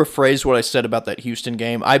look. I'll rephrase what I said about that Houston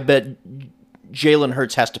game. I bet Jalen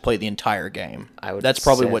Hurts has to play the entire game. That's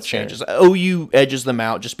probably what changes. OU edges them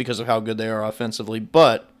out just because of how good they are offensively,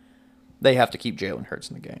 but they have to keep Jalen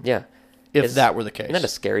Hurts in the game. Yeah. If that were the case. Isn't that a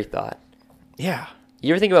scary thought? Yeah.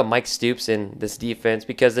 You ever think about Mike Stoops in this defense?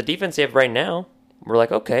 Because the defense they have right now, we're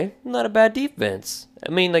like, okay, not a bad defense.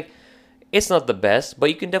 I mean, like, it's not the best,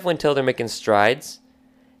 but you can definitely tell they're making strides.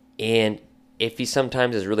 And if he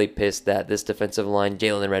sometimes is really pissed that this defensive line,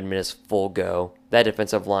 Jalen Redmond, is full go, that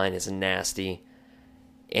defensive line is nasty,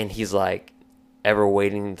 and he's like, ever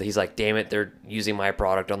waiting, he's like, damn it, they're using my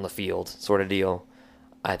product on the field, sort of deal.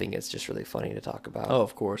 I think it's just really funny to talk about. Oh,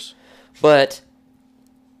 of course. But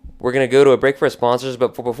we're going to go to a break for our sponsors,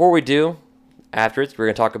 but before we do, afterwards, we're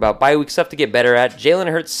going to talk about bye week stuff to get better at.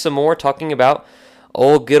 Jalen Hurts some more, talking about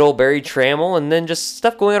good old Barry Trammell, and then just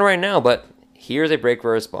stuff going on right now. But here's a break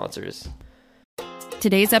for our sponsors.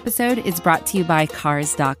 Today's episode is brought to you by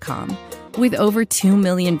Cars.com. With over 2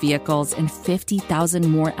 million vehicles and 50,000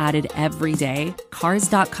 more added every day,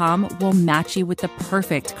 Cars.com will match you with the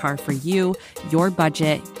perfect car for you, your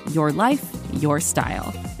budget, your life, your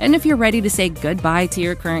style. And if you're ready to say goodbye to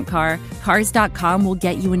your current car, Cars.com will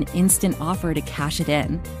get you an instant offer to cash it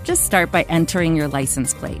in. Just start by entering your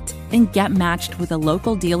license plate and get matched with a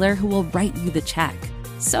local dealer who will write you the check.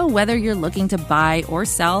 So whether you're looking to buy or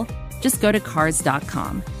sell, just go to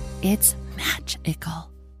Cars.com. It's magical.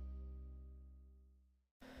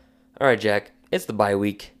 All right, Jack, it's the bye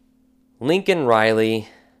week. Lincoln Riley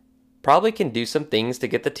probably can do some things to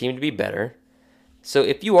get the team to be better. So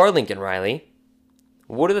if you are Lincoln Riley,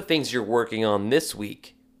 what are the things you're working on this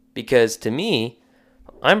week? Because to me,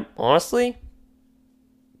 I'm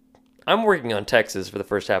working on Texas for the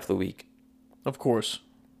first half of the week. Of course.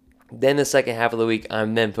 Then the second half of the week,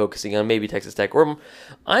 I'm then focusing on maybe Texas Tech. Or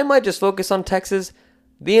I might just focus on Texas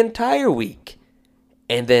the entire week.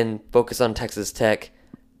 And then focus on Texas Tech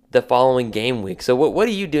the following game week. So what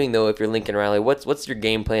are you doing, though, if you're Lincoln Riley? What's your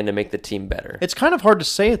game plan to make the team better? It's kind of hard to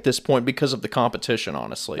say at this point because of the competition,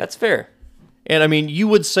 honestly. That's fair. And, I mean, you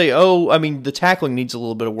would say, the tackling needs a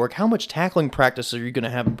little bit of work. How much tackling practice are you going to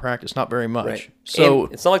have in practice? Not very much. Right. So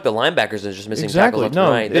and it's not like the linebackers are just missing exactly, tackles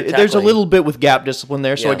left and right. There's a little bit with gap discipline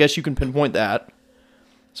there, so Yeah. I guess you can pinpoint that.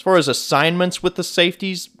 As far as assignments with the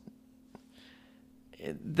safeties,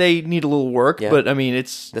 they need a little work, but, I mean,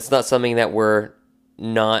 That's not something that we're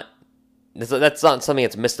not... That's not something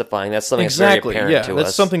that's mystifying. That's something that's very apparent to us.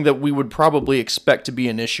 That's something that we would probably expect to be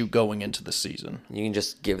an issue going into the season. You can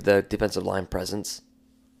just give the defensive line presence.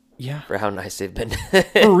 Yeah. For how nice they've been.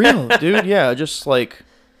 For real, dude. Yeah, just like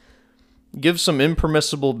give some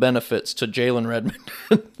impermissible benefits to Jalen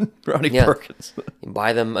Redmond, Ronnie Perkins.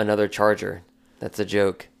 Buy them another Charger. That's a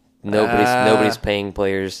joke. Nobody's paying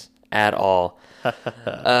players at all.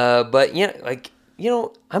 But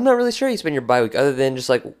I'm not really sure you spend your bye week other than just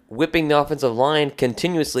like whipping the offensive line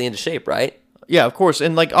continuously into shape, right? Yeah, of course.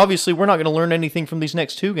 And like obviously we're not going to learn anything from these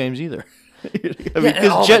next 2 games either.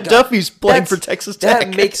 Because Jet Duffy's playing for Texas Tech.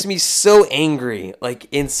 That makes me so angry, like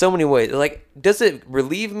in so many ways. Like, does it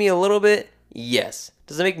relieve me a little bit? Yes.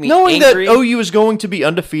 Does it make me Knowing angry? that OU is going to be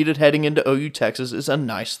undefeated heading into OU Texas is a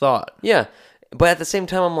nice thought. Yeah. But at the same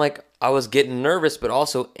time, I'm like, I was getting nervous, but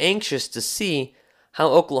also anxious to see how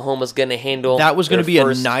Oklahoma's going to handle that was going to be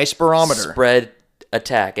a nice barometer. Spread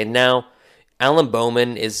attack. And now Alan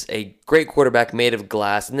Bowman is a great quarterback made of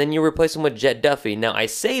glass, and then you replace him with Jet Duffy. Now, I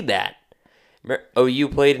say that. OU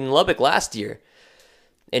played in Lubbock last year,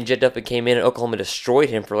 and Jet Duffy came in and Oklahoma destroyed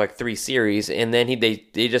him for like 3 series, and then they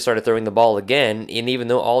just started throwing the ball again, and even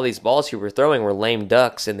though all these balls he were throwing were lame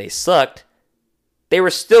ducks and they sucked, they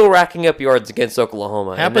were still racking up yards against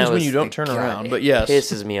Oklahoma. Happens when you don't turn around, but yes. It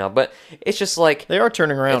pisses me off, but it's just like... They are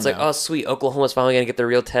turning around It's like, now. oh, sweet, Oklahoma's finally going to get their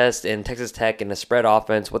real test, and Texas Tech and a spread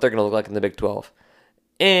offense, what they're going to look like in the Big 12.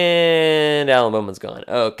 And Alan Bowman's gone.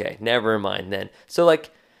 Okay, never mind then. So,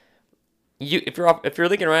 like... If you're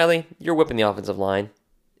Lincoln Riley, you're whipping the offensive line,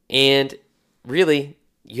 and really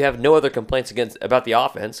you have no other complaints about the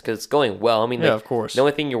offense because it's going well. I mean, of course. The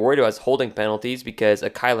only thing you're worried about is holding penalties because a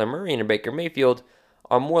Kyler Murray and a Baker Mayfield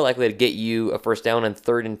are more likely to get you a first down on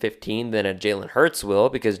 3rd and 15 than a Jalen Hurts will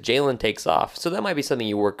because Jalen takes off. So that might be something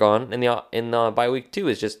you work on in the bye week too.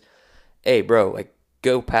 Is just, hey, bro, like.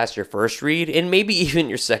 Go past your first read and maybe even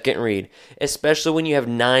your second read, especially when you have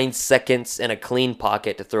 9 seconds and a clean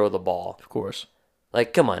pocket to throw the ball. Of course.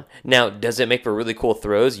 Like, come on. Now, does it make for really cool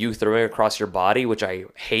throws? You throwing across your body, which I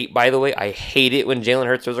hate, by the way. I hate it when Jalen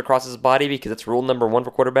Hurts throws across his body because that's rule number 1 for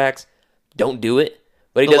quarterbacks. Don't do it.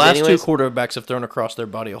 But the last 2 quarterbacks have thrown across their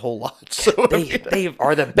body a whole lot. So they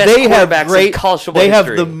are the best quarterbacks in college football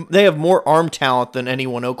history. They have more arm talent than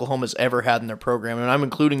anyone Oklahoma's ever had in their program, and I'm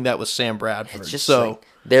including that with Sam Bradford. It's just like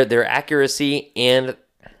their accuracy and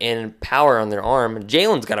power on their arm.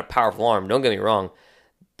 Jalen's got a powerful arm. Don't get me wrong.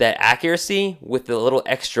 That accuracy with the little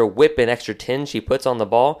extra whip and extra tinge he puts on the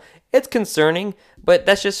ball, it's concerning, but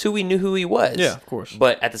that's just who we knew who he was. Yeah, of course.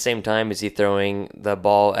 But at the same time, is he throwing the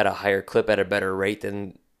ball at a higher clip at a better rate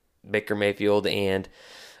than Baker Mayfield and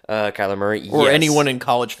Kyler Murray? Or yes. anyone in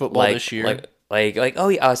college football this year? Like, oh,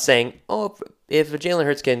 yeah, I was saying, if Jalen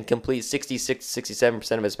Hurts can complete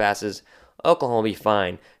 67% of his passes, Oklahoma will be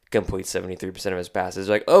fine. Complete 73% of his passes.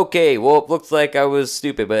 Like, okay, well, it looks like I was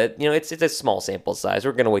stupid, but it's a small sample size.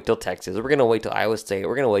 We're gonna wait till Texas. We're gonna wait till Iowa State.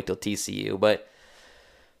 We're gonna wait till TCU. But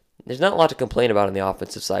there's not a lot to complain about on the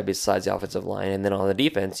offensive side besides the offensive line, and then on the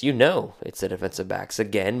defense, it's the defensive backs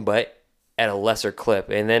again, but at a lesser clip.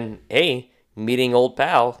 And then, hey, meeting good old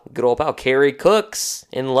pal, Kerry Cooks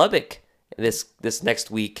in Lubbock this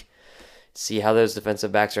next week. See how those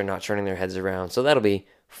defensive backs are not turning their heads around. So that'll be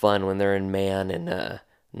fun when they're in man and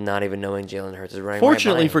not even knowing Jalen Hurts is running.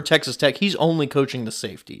 Fortunately for Texas Tech, he's only coaching the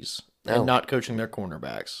safeties and not coaching their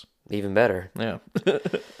cornerbacks. Even better. Yeah.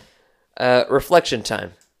 Reflection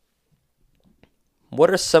time. What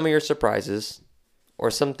are some of your surprises or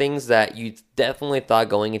some things that you definitely thought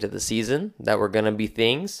going into the season that were going to be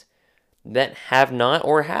things that have not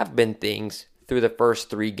or have been things through the first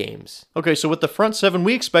 3 games? Okay, so with the front 7,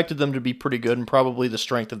 we expected them to be pretty good and probably the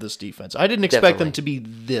strength of this defense. I didn't expect them to be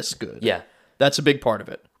this good. Yeah. That's a big part of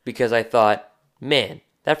it. Because I thought, man,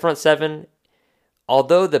 that front 7,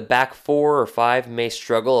 although the back 4 or 5 may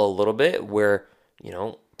struggle a little bit where,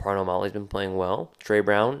 Parnell Motley's been playing well. Trey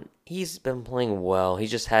Brown, he's been playing well. He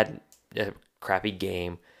just had a crappy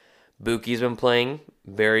game. Buki's been playing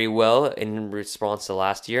very well in response to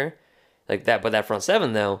last year. Like that, but that front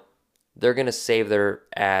 7, though, they're going to save their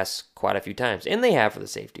ass quite a few times. And they have for the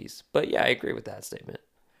safeties. But yeah, I agree with that statement.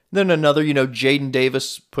 Then another, Jaden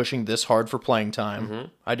Davis pushing this hard for playing time. Mm-hmm.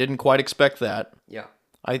 I didn't quite expect that. Yeah.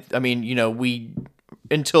 I mean, we,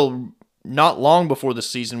 until not long before the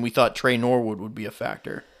season, we thought Trey Norwood would be a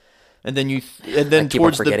factor. And then I keep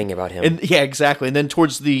on forgetting about him. Yeah, exactly. And then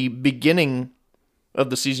towards the beginning of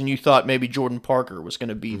the season, you thought maybe Jordan Parker was going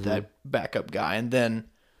to be that backup guy. And then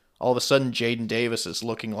all of a sudden, Jaden Davis is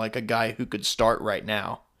looking like a guy who could start right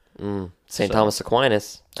now. St. Thomas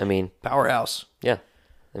Aquinas. Powerhouse. Yeah.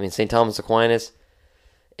 St. Thomas Aquinas.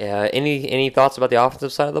 Any thoughts about the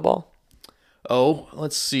offensive side of the ball? Oh,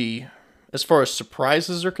 let's see. As far as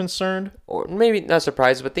surprises are concerned, Or maybe not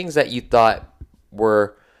surprises, but things that you thought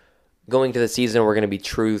were going to the season were going to be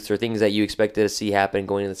truths, or things that you expected to see happen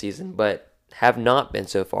going into the season, but have not been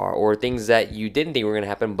so far, or things that you didn't think were going to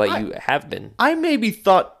happen, but you have been. I maybe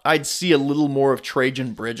thought I'd see a little more of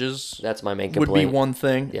Trajan Bridges. That's my main complaint. Would be one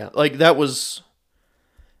thing. Yeah. Like, that was...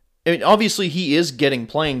 I mean, obviously, he is getting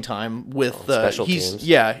playing time with... special teams.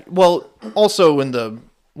 Yeah, well, also in the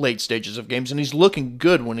late stages of games, and he's looking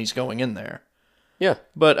good when he's going in there. Yeah.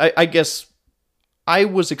 But I guess I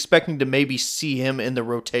was expecting to maybe see him in the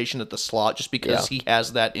rotation at the slot just because he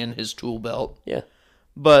has that in his tool belt. Yeah.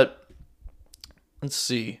 But let's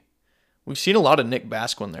see. We've seen a lot of Nick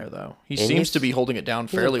Basquin there, though. He And seems to be holding it down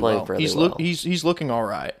fairly well. He's looking all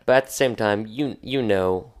right. But at the same time, you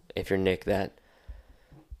know, if you're Nick, that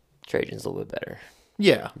Trajan's a little bit better.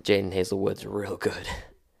 Yeah, Jaden Hazelwood's real good.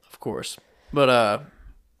 of course. But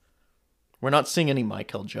we're not seeing any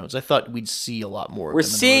Michael Jones. I thought we'd see a lot more. We're of him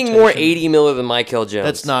in the seeing rotation. more 80 Miller than Michael Jones.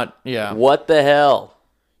 That's not. Yeah. What the hell?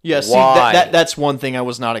 Yeah. See, Why? that's one thing I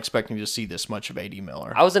was not expecting to see this much of A.D.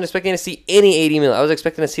 Miller. I wasn't expecting to see any 80 Miller. I was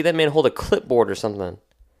expecting to see that man hold a clipboard or something.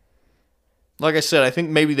 Like I said, I think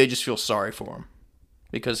maybe they just feel sorry for him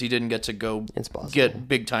because he didn't get to go get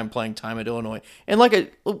big time playing time at Illinois. And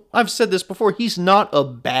like I've said this before, he's not a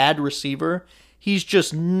bad receiver. He's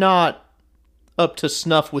just not up to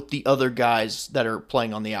snuff with the other guys that are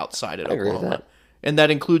playing on the outside at Oklahoma. Agree with that. And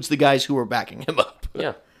that includes the guys who are backing him up.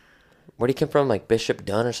 Yeah. Where'd he come from? Like Bishop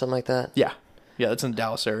Dunn or something like that? Yeah. Yeah, that's in the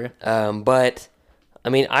Dallas area. But, I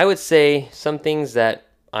mean, I would say some things that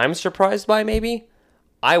I'm surprised by, maybe.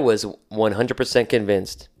 I was 100%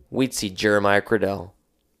 convinced we'd see Jeremiah Cradell.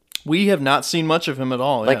 We have not seen much of him at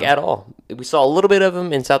all. Like, at all. We saw a little bit of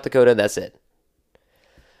him in South Dakota. That's it.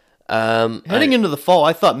 Heading into the fall,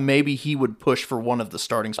 I thought maybe he would push for one of the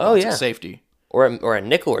starting spots at safety. Or a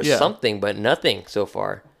nickel or something, but nothing so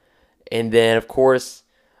far. And then, of course,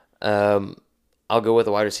 I'll go with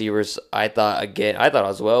the wide receivers. I thought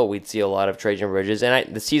as well we'd see a lot of Trajan Bridges.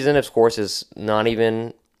 And the season, of course, is not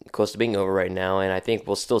even close to being over right now, and I think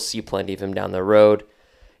we'll still see plenty of him down the road.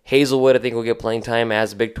 Hazelwood, I think, will get playing time as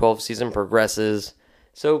the Big 12 season progresses.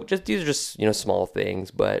 So these are just small things,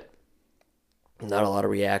 but not a lot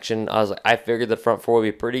of reaction. I figured the front four would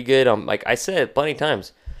be pretty good. Like I said plenty of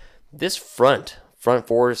times, this front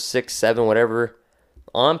 4, 6, 7, whatever,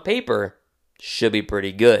 on paper should be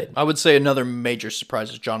pretty good. I would say another major surprise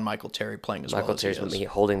is John Michael Terry playing as well. Michael Terry's been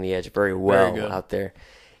holding the edge very well out there.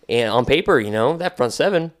 And on paper, that front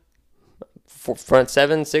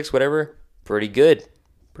 7, 6, whatever, pretty good.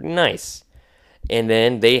 Pretty nice. And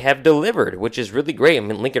then they have delivered, which is really great. I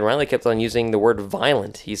mean, Lincoln Riley kept on using the word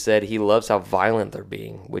violent. He said he loves how violent they're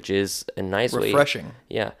being, which is a nice way. Refreshing.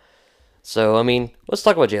 Yeah. So, I mean, let's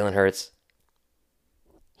talk about Jalen Hurts.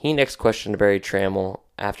 He next questioned Barry Trammell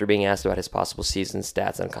after being asked about his possible season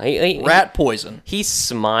stats. Rat poison. He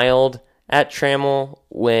smiled at Trammell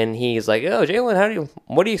when he's like, "Oh, Jalen,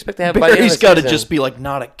 what do you expect to have by the end of the Barry's got to season?" just be like,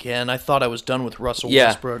 "Not again. I thought I was done with Russell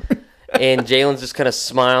Westbrook." And Jalen just kind of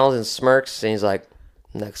smiles and smirks, and he's like,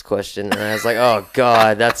 "Next question." And I was like, "Oh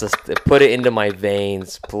God, put it into my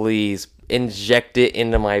veins, please. Inject it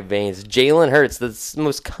into my veins." Jalen Hurts, the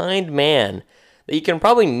most kind man that you can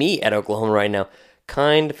probably meet at Oklahoma right now.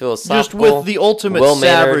 Kind, philosophical, just with the ultimate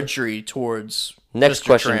savagery towards next Mr.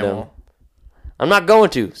 question. Trammell. I'm not going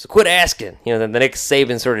to, so quit asking. The Nick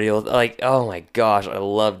Saban sort of deal. Like, oh my gosh, I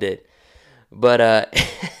loved it. But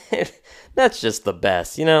that's just the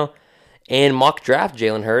best, And mock draft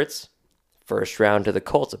Jalen Hurts, first round to the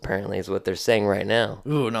Colts, apparently, is what they're saying right now.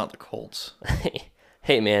 Ooh, not the Colts.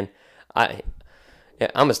 Hey, man,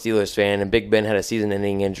 I'm a Steelers fan, and Big Ben had a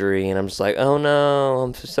season-ending injury, and I'm just like, oh no,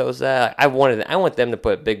 I'm so sad. I want them to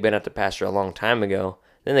put Big Ben out to pasture a long time ago.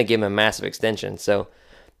 Then they gave him a massive extension. So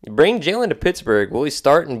bring Jalen to Pittsburgh. Will he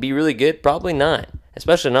start and be really good? Probably not,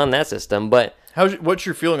 especially not in that system. But what's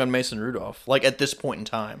your feeling on Mason Rudolph? Like at this point in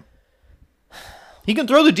time, he can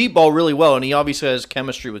throw the deep ball really well, and he obviously has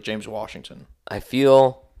chemistry with James Washington. I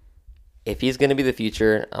feel if he's going to be the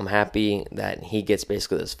future, I'm happy that he gets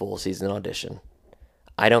basically this full season audition.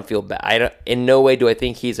 I don't feel bad. In no way do I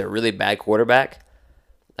think he's a really bad quarterback.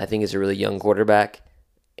 I think he's a really young quarterback,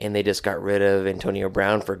 and they just got rid of Antonio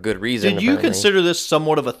Brown for good reason. Did you apparently. consider this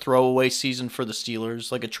somewhat of a throwaway season for the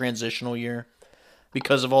Steelers, like a transitional year,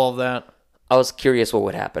 because of all of that? I was curious what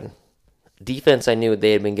would happen. Defense, I knew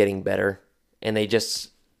they had been getting better, and they just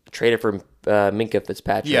traded for Minkah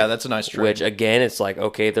Fitzpatrick. Yeah, that's a nice trade. Which, again, it's like,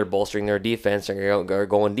 okay, they're bolstering their defense. They're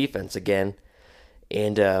going defense again.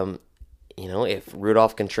 And, if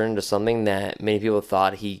Rudolph can turn into something that many people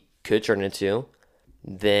thought he could turn into,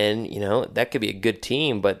 then, that could be a good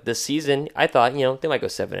team. But this season, I thought, they might go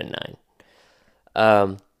 7-9.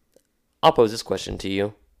 I'll pose this question to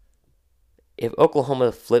you. If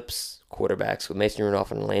Oklahoma flips quarterbacks with Mason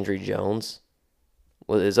Rudolph and Landry Jones,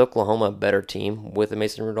 is Oklahoma a better team with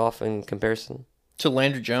Mason Rudolph in comparison? To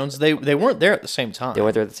Landry Jones? They weren't there at the same time. They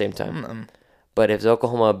weren't there at the same time. Mm-mm. But is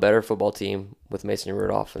Oklahoma a better football team with Mason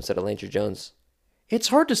Rudolph instead of Landry Jones? It's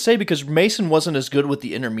hard to say because Mason wasn't as good with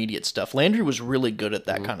the intermediate stuff. Landry was really good at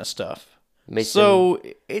that kind of stuff. So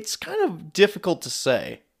it's kind of difficult to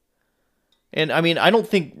say. And, I don't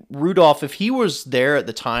think Rudolph, if he was there at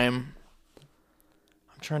the time,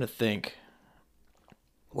 I'm trying to think.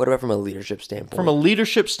 What about from a leadership standpoint? From a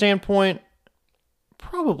leadership standpoint,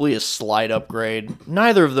 probably a slight upgrade.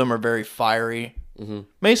 Neither of them are very fiery. Mm-hmm.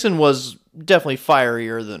 Mason was definitely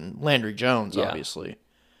fierier than Landry Jones, obviously.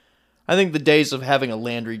 I think the days of having a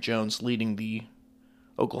Landry Jones leading the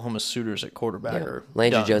Oklahoma Sooners at quarterback are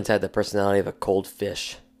Landry done. Jones had the personality of a cold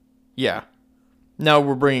fish. Yeah. Now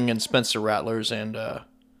we're bringing in Spencer Rattlers and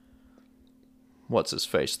what's his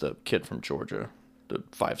face, the kid from Georgia, the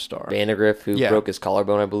 5-star. Vandergriff, who broke his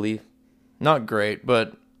collarbone, I believe. Not great,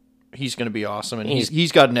 but he's going to be awesome, and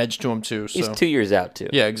he's got an edge to him too. So. He's 2 years out too.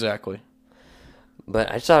 Yeah, exactly.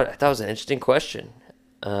 But I thought it was an interesting question.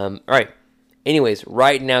 All right. Anyways,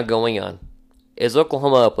 right now going on, is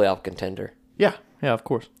Oklahoma a playoff contender? Yeah, of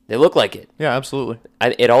course. They look like it. Yeah, absolutely.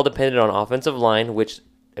 It all depended on offensive line, which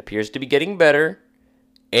appears to be getting better,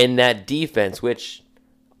 and that defense, which,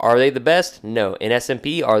 are they the best? No. In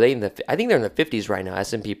S&P, are they I think they're in the 50s right now,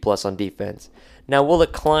 S&P plus on defense. Now, will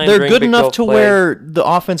it climb They're during good Big enough 12 to play? where the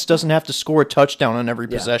offense doesn't have to score a touchdown on every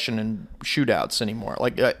possession in shootouts anymore.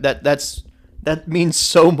 Like that means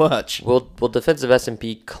so much. Will defensive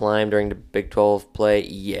S&P climb during the Big 12 play?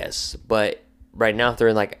 Yes, but right now they're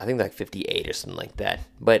in I think 58 or something like that.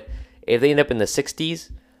 But if they end up in the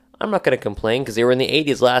 60s, I'm not going to complain because they were in the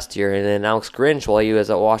 80s last year, and then Alex Grinch, while he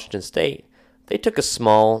was at Washington State, they took a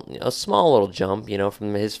small little jump,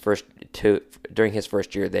 from during his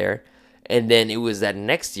first year there, and then it was that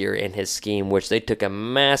next year in his scheme which they took a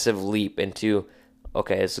massive leap into.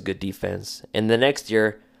 Okay, it's a good defense, and the next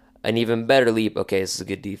year, an even better leap. Okay, this is a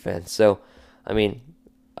good defense. So, I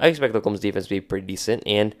expect Oklahoma's defense to be pretty decent,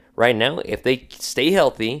 and right now, if they stay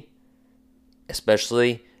healthy,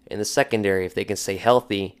 especially in the secondary, if they can stay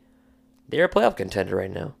healthy, they're a playoff contender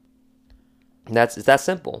right now. It's that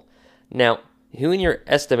simple. Now, who in your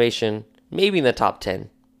estimation, maybe in the top 10,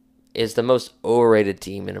 is the most overrated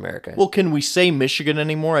team in America? Well, can we say Michigan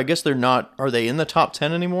anymore? I guess they're not. Are they in the top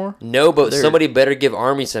 10 anymore? No, but somebody better give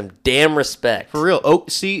Army some damn respect. For real.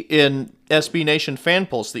 See, in SB Nation fan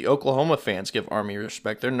polls, the Oklahoma fans give Army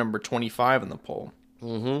respect. They're number 25 in the poll.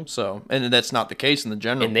 Mm-hmm. So, and that's not the case in the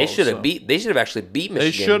general. And they poll, should have They should have actually beat Michigan.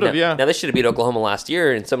 They should have, Now they should have beat Oklahoma last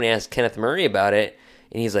year. And somebody asked Kenneth Murray about it,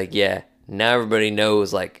 and he's like, "Yeah, now everybody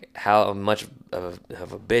knows how much of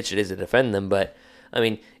a bitch it is to defend them." But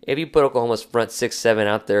if you put Oklahoma's front 6-7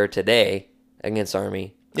 out there today against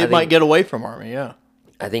Army, it might get away from Army. Yeah,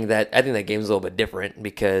 I think that game's a little bit different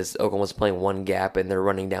because Oklahoma's playing one gap and they're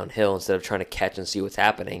running downhill instead of trying to catch and see what's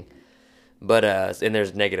happening. But and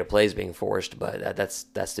there's negative plays being forced, but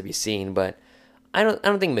that's to be seen. But I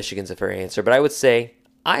don't think Michigan's a fair answer. But I would say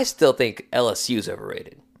I still think LSU's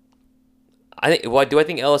overrated. Do I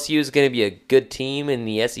think LSU is going to be a good team in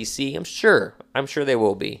the SEC? I'm sure they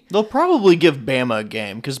will be. They'll probably give Bama a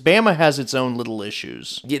game because Bama has its own little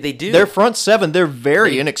issues. Yeah, they do. Their front seven, they're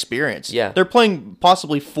very inexperienced. Yeah, they're playing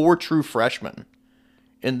possibly 4 true freshmen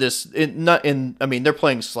in this. They're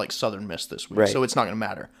playing like Southern Miss this week, so it's not going to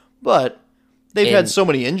matter. But they've had so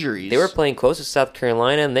many injuries. They were playing close to South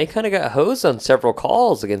Carolina, and they kind of got hosed on several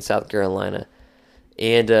calls against South Carolina.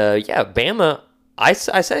 And Bama. I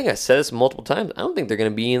think I said this multiple times. I don't think they're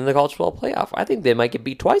going to be in the college football playoff. I think they might get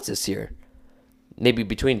beat twice this year. Maybe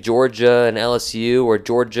between Georgia and LSU, or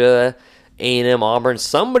Georgia, A&M, Auburn.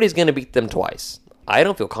 Somebody's going to beat them twice. I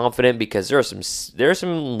don't feel confident because there are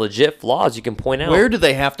some legit flaws you can point out. Where do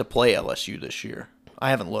they have to play LSU this year?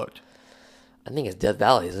 I haven't looked. I think it's Death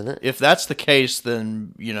Valley, isn't it? If that's the case,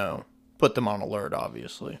 then put them on alert.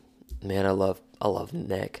 Obviously, man, I love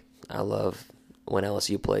Nick. I love when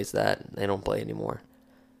LSU plays that. They don't play anymore.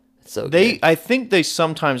 It's so good. I think they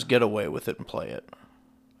sometimes get away with it and play it.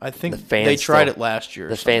 I think The fans they tried still- it last year.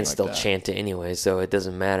 The fans still chant it anyway, so it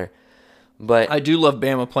doesn't matter. But I do love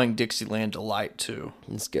Bama playing Dixieland Delight too.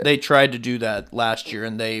 it's good. They tried to do that last year,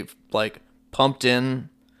 and they like pumped in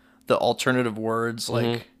the alternative words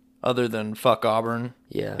like other than "fuck Auburn."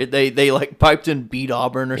 Yeah. They like piped in "beat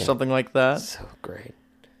Auburn" or something like that. So great.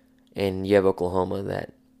 And you have Oklahoma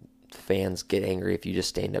that fans get angry if you just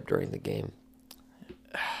stand up during the game.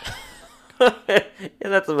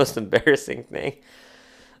 And that's the most embarrassing thing.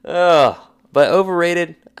 Oh, but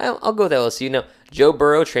overrated, I'll go with LSU. Now, Joe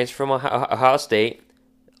Burrow transferred from Ohio State.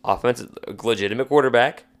 Offense, legitimate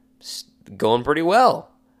quarterback, going pretty well.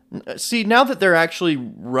 See, now that they're actually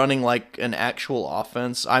running like an actual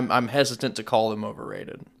offense, I'm hesitant to call them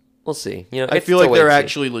overrated. We'll see. You know, I feel like they're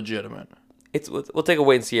actually legitimate. We'll take a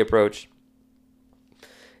wait and see approach.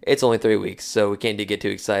 It's only 3 weeks, so we can't get too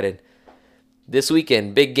excited. This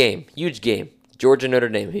weekend, big game, huge game. Georgia Notre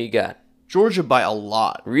Dame. Who you got? Georgia by a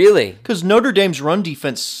lot. Really? Because Notre Dame's run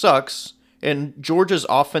defense sucks, and Georgia's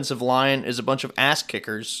offensive line is a bunch of ass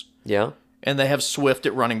kickers, Yeah. and they have Swift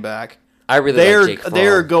at running back. I really like Jake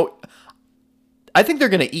Fromm. I think they're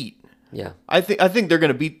going to eat. Yeah. I think they're going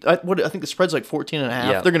to beat. I think the spread's like 14.5.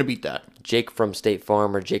 Yeah. They're going to beat that. Jake from State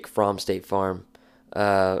Farm or Jake from State Farm.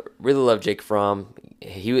 Really love Jake Fromm.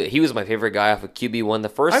 He was my favorite guy off of QB1 the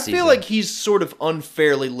first season. I feel like he's sort of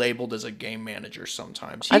unfairly labeled as a game manager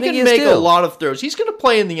sometimes. He I think can he is make too. a lot of throws. He's going to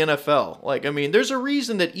play in the NFL. Like, I mean, there's a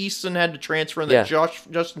reason that Easton had to transfer and that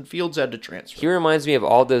Justin Fields had to transfer. He reminds me of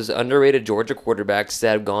all those underrated Georgia quarterbacks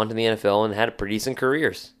that have gone to the NFL and had pretty decent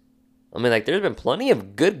careers. I mean, like, there's been plenty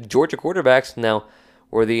of good Georgia quarterbacks. Now,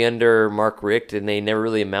 were they under Mark Richt and they never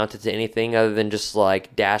really amounted to anything other than just,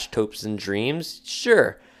 like, dashed hopes and dreams?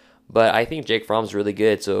 Sure. But I think Jake Fromm's really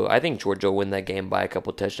good, so I think Georgia will win that game by a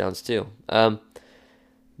couple touchdowns, too.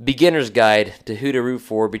 Beginner's guide to who to root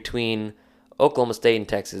for between Oklahoma State and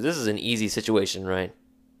Texas. This is an easy situation, right?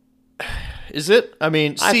 Is it? I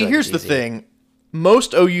mean, I see, feel like here's it's the easy. thing.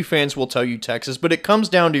 Most OU fans will tell you Texas, but it comes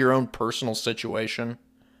down to your own personal situation.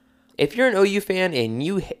 If you're an OU fan and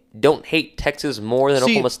you don't hate Texas more than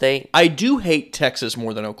Oklahoma State, I do hate Texas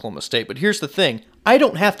more than Oklahoma State, but here's the thing. I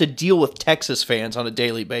don't have to deal with Texas fans on a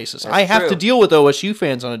daily basis. I have true. to deal with OSU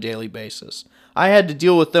fans on a daily basis. I had to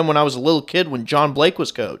deal with them when I was a little kid when John Blake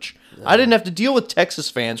was coach. I didn't have to deal with Texas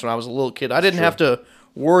fans when I was a little kid. I didn't have to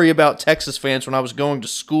worry about Texas fans when I was going to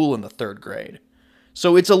school in the 3rd grade.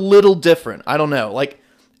 So it's a little different. I don't know. Like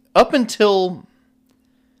up until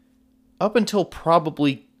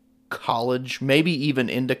probably college, maybe even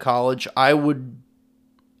into college, I would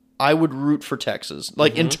root for Texas,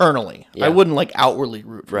 like internally. Yeah. I wouldn't like outwardly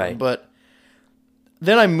root for Right. them, but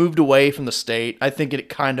then I moved away from the state. I think it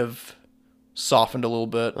kind of softened a little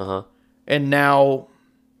bit. And now,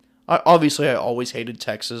 obviously, I always hated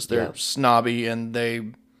Texas. They're snobby and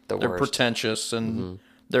they're worst. pretentious, and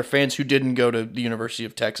their fans who didn't go to the University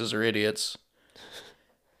of Texas are idiots.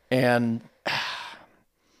 And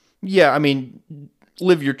yeah, I mean,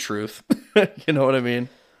 live your truth. You know what I mean?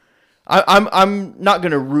 I'm not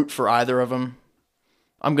going to root for either of them.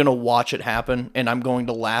 I'm going to watch it happen, and I'm going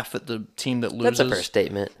to laugh at the team that loses. that's a fair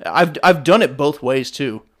statement. I've done it both ways,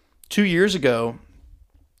 too. 2 years ago,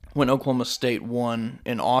 when Oklahoma State won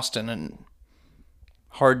in Austin, and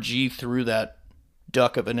Hard G threw that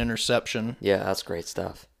duck of an interception, Yeah, that's great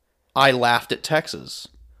stuff. I laughed at Texas.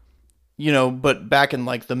 You know, but back in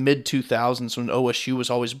like the mid-2000s when OSU was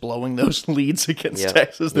always blowing those leads against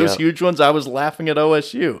Texas, those huge ones, I was laughing at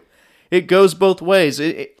OSU. It goes both ways.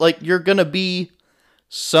 Like, you're going to be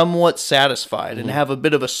somewhat satisfied and have a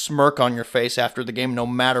bit of a smirk on your face after the game no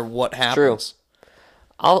matter what happens.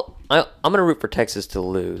 I'm gonna root for Texas to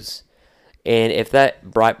lose, and if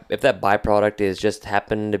that byproduct is just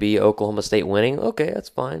happen to be Oklahoma State winning, okay, that's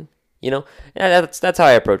fine. You know, that's how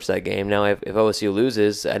I approach that game. Now, if OSU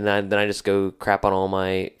loses, and then I just go crap on all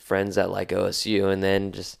my friends that like OSU, and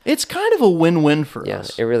then just It's kind of a win-win for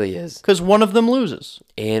us. it really is. Because one of them loses.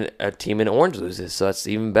 And a team in orange loses, so that's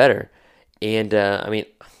even better. And I mean,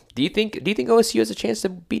 do you think OSU has a chance to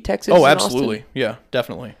beat Texas? Oh, in absolutely. Austin? Yeah,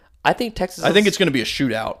 definitely. I think Texas. I think it's going to be a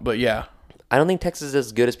shootout, but yeah. I don't think Texas is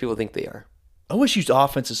as good as people think they are. OSU's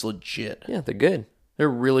offense is legit. Yeah, they're good. They're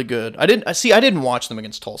really good. I didn't watch them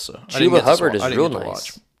against Tulsa. Chuba Hubbard is real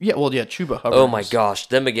nice. Yeah, well, yeah, Chuba Hubbard. Oh my gosh,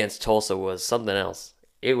 them against Tulsa was something else.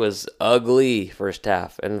 It was ugly first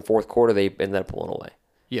half, and in the fourth quarter they ended up pulling away.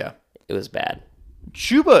 Yeah. It was bad.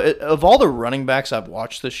 Chuba, of all the running backs I've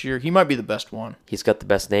watched this year, he might be the best one. He's got the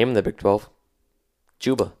best name in the Big 12.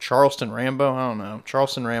 Chuba. Charleston Rambo? I don't know.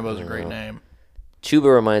 Charleston Rambo's a great name.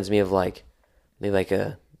 Chuba reminds me of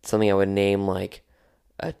maybe something I would name like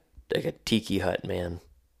a tiki hut man,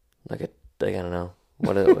 like I don't know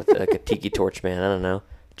like a tiki torch man. I don't know,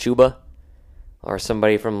 Chuba, or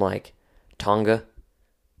somebody from like Tonga.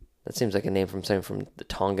 That seems like a name from something from the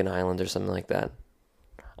Tongan Islands or something like that.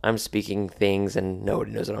 I'm speaking things and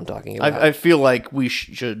nobody knows what I'm talking about. I feel like we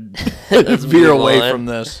should veer away from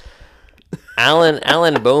this.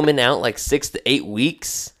 Alan Bowman out like 6 to 8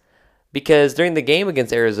 weeks because during the game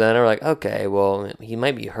against Arizona, we're like, okay, well, he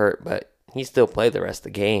might be hurt, but he still played the rest of the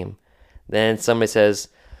game. Then somebody says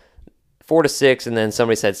 4 to 6, and then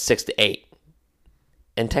somebody said 6 to 8.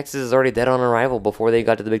 And Texas is already dead on arrival before they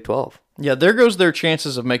got to the Big 12. Yeah, there goes their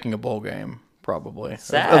chances of making a bowl game, probably.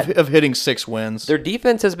 Sad. Of hitting 6 wins. Their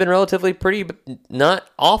defense has been relatively pretty, but not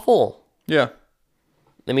awful. Yeah.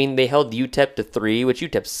 I mean, they held UTEP to 3, which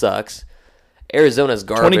UTEP sucks. Arizona's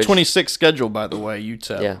garbage. 2026 schedule, by the way,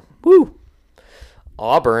 UTEP. Yeah. Woo.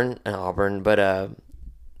 Auburn, but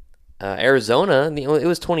Arizona, it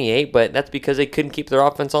was 28, but that's because they couldn't keep their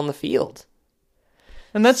offense on the field.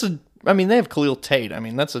 And they have Khalil Tate. I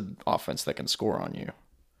mean, that's an offense that can score on you.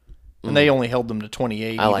 And they only held them to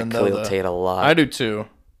 28. I like Khalil Tate a lot. I do too.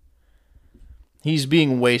 He's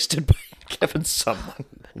being wasted by Kevin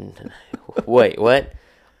Sumlin. Wait, what?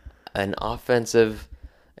 An offensive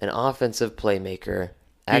playmaker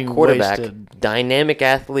at Being quarterback, wasted. dynamic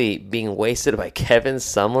athlete being wasted by Kevin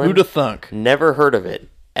Sumlin. Who'da thunk? Never heard of it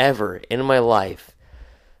ever in my life.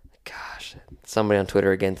 Gosh, somebody on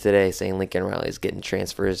Twitter again today saying Lincoln Riley's getting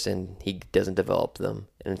transfers and he doesn't develop them,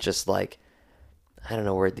 and it's just like, I don't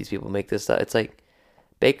know where these people make this stuff. It's like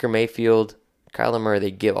Baker Mayfield, Kyler Murray,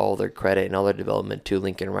 they give all their credit and all their development to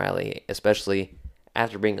Lincoln Riley, especially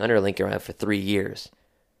after being under Lincoln Riley for 3 years.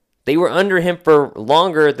 They were under him for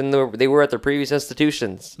longer than they were at their previous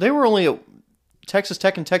institutions. They were only at Texas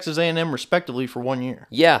Tech and Texas A&M respectively for 1 year.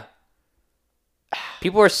 Yeah.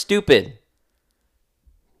 People are stupid.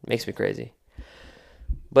 Makes me crazy.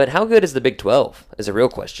 But how good is the Big 12 is a real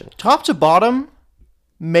question. Top to bottom,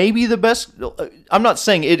 maybe the best. I'm not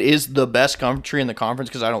saying it is the best country in the conference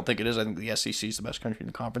because I don't think it is. I think the SEC is the best country in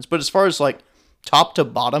the conference. But as far as like top to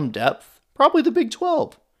bottom depth, probably the Big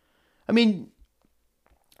 12. I mean,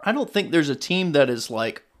 I don't think there's a team that is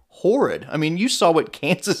like horrid. I mean, you saw what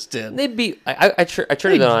Kansas did. They'd be. I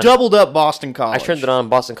turned it on. Doubled up Boston College. I turned it on.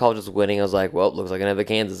 Boston College was winning. I was like, well, it looks like another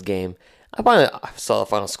Kansas game. I finally saw the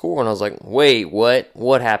final score and I was like, wait, what?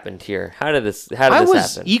 What happened here? How did this happen? I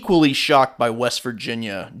was equally shocked by West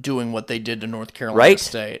Virginia doing what they did to North Carolina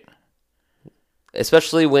State.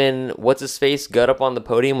 Especially when what's-his-face got up on the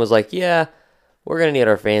podium was like, yeah, we're going to need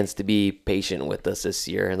our fans to be patient with us this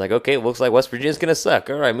year. And like, okay, it looks like West Virginia's going to suck.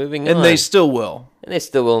 All right, moving on. And they still will. And they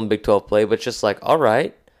still will in Big 12 play, but just like, all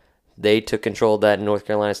right, they took control of that North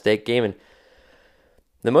Carolina State game. And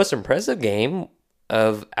the most impressive game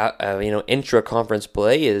of intra conference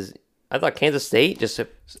play is I thought Kansas State just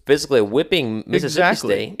physically whipping Mississippi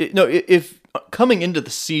State. If coming into the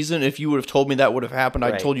season, if you would have told me that would have happened,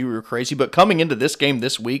 I'd told you we were crazy. But coming into this game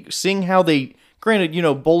this week, seeing how they,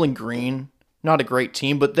 granted, Bowling Green, not a great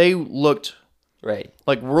team, but they looked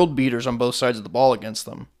like world beaters on both sides of the ball against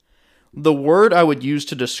them. The word I would use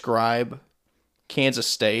to describe Kansas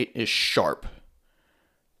State is sharp.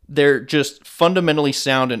 They're just fundamentally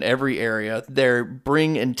sound in every area. They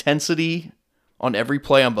bring intensity on every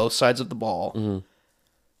play on both sides of the ball. Mm-hmm.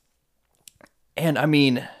 And I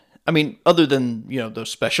mean, other than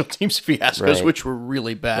those special teams fiascos, which were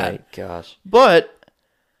really bad. Right, gosh. But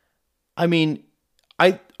I mean,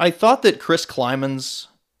 I thought that Chris Kleiman's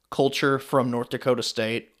culture from North Dakota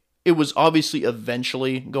State, it was obviously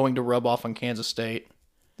eventually going to rub off on Kansas State.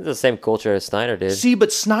 It's the same culture as Snyder did. See,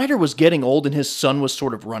 but Snyder was getting old and his son was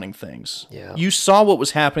sort of running things. Yeah. You saw what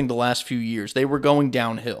was happening the last few years. They were going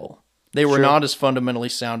downhill. They were not as fundamentally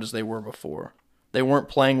sound as they were before. They weren't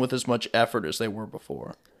playing with as much effort as they were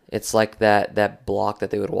before. It's like that block that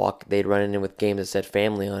they'd run in with games that said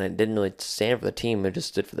family on it. It didn't really stand for the team. It just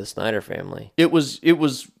stood for the Snyder family. It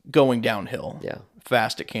was going downhill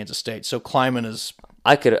fast at Kansas State. So Kleiman is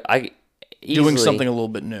doing something a little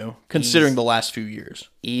bit new, considering the last few years.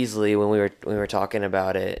 Easily, when we were talking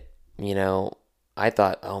about it, I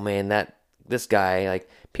thought, oh man, this guy, like,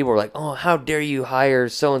 people were like, oh, how dare you hire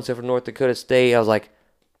so-and-so from North Dakota State? I was like,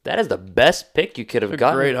 that is the best pick you could have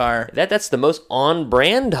gotten. Great hire. That's the most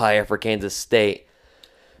on-brand hire for Kansas State.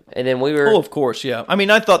 And then we were... Oh, of course, yeah. I mean,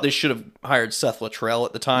 I thought they should have hired Seth Luttrell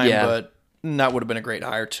at the time, but that would have been a great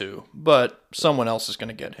hire too. But someone else is going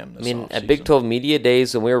to get him this offseason. At Big 12 Media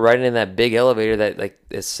Days, when we were riding in that big elevator that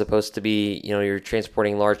is supposed to be, you're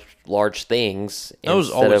transporting large things that was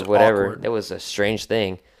instead always of whatever. awkward. It was a strange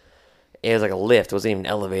thing. It was like a lift. It wasn't even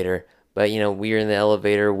an elevator. But, we were in the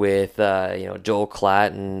elevator with, Joel Klatt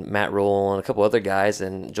and Matt Rule and a couple other guys,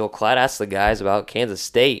 and Joel Klatt asked the guys about Kansas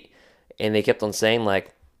State, and they kept on saying,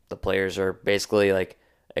 like, the players are basically, like,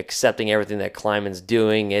 accepting everything that Kleiman's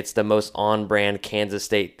doing. It's the most on-brand Kansas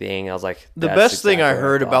State thing. I was like, the best thing I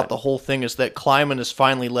heard about the whole thing is that Kleiman is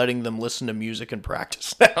finally letting them listen to music and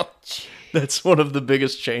practice now. That's one of the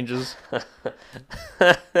biggest changes.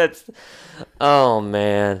 Oh,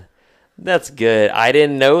 man. That's good. I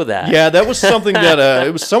didn't know that. Yeah, that was something that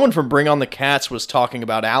it was someone from Bring on the Cats was talking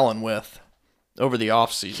about Allen with over the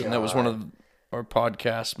offseason. That was one of our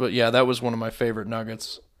podcasts. But yeah, that was one of my favorite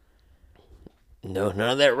nuggets. No,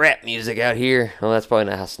 none of that rap music out here. Well, that's probably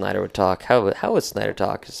not how Snyder would talk. How would Snyder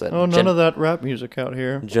talk? None of that rap music out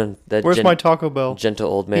here. Where's my Taco Bell? Gentle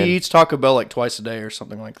old man. He eats Taco Bell like twice a day or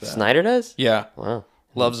something like that. Snyder does? Yeah. Wow.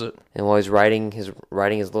 Loves it. And while he's writing his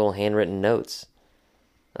little handwritten notes.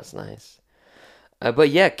 That's nice. But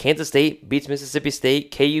yeah, Kansas State beats Mississippi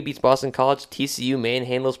State. KU beats Boston College. TCU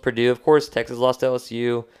manhandles Purdue. Of course, Texas lost to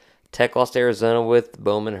LSU. Tech lost to Arizona with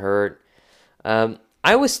Bowman hurt.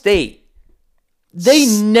 Iowa State. They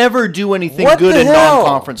never do anything good in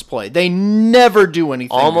non-conference play. They never do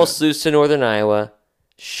anything Almost good. lose to Northern Iowa.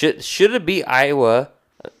 Should have beat Iowa,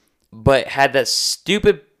 but had that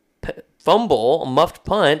stupid fumble, muffed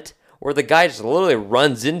punt, where the guy just literally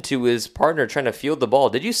runs into his partner trying to field the ball.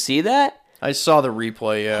 Did you see that? I saw the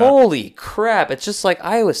replay, yeah. Holy crap. It's just like,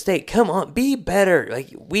 Iowa State, come on, be better.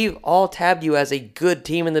 Like, we've all tabbed you as a good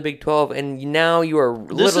team in the Big 12, and now you are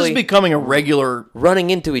literally... This is becoming a regular running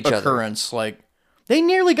into each occurrence. Like, they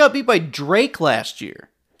nearly got beat by Drake last year.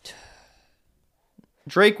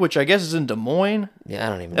 Drake, which I guess is in Des Moines. Yeah, I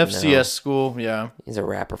don't even know. FCS school, yeah. He's a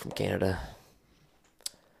rapper from Canada.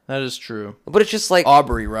 That is true. But it's just like...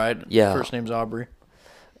 Aubrey, right? Yeah. First name's Aubrey.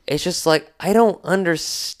 It's just like, I don't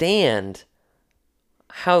understand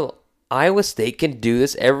how Iowa State can do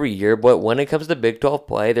this every year, but when it comes to Big 12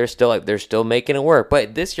 play, they're still making it work.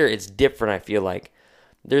 But this year, it's different, I feel like.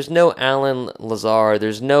 There's no Alan Lazar.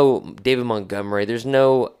 There's no David Montgomery. There's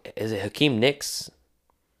no... Is it Hakeem Nicks?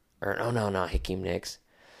 Or no, not Hakeem Nicks.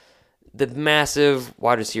 The massive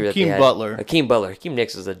wide receiver that they had. Hakeem Butler. Hakeem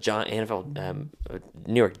Nicks was a NFL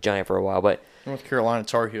New York Giant for a while, but... North Carolina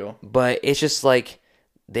Tar Heel. But it's just like,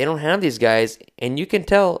 they don't have these guys, and you can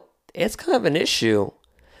tell it's kind of an issue.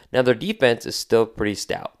 Now, their defense is still pretty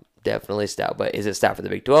stout. Definitely stout. But is it stout for the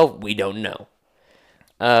Big 12? We don't know.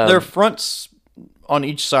 Their fronts on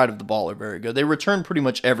each side of the ball are very good. They returned pretty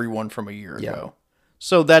much everyone from a year ago.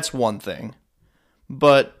 So that's one thing.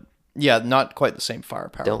 But, yeah, not quite the same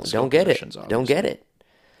firepower. Don't get it. Obviously. Don't get it.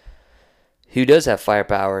 Who does have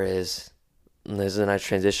firepower is, and this is a nice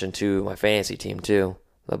transition to my fantasy team, too,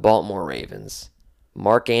 the Baltimore Ravens.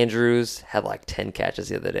 Mark Andrews had like 10 catches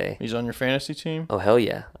the other day. He's on your fantasy team? Oh, hell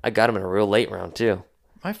yeah. I got him in a real late round, too.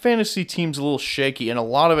 My fantasy team's a little shaky, and a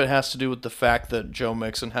lot of it has to do with the fact that Joe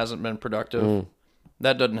Mixon hasn't been productive.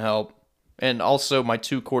 That doesn't help. And also, my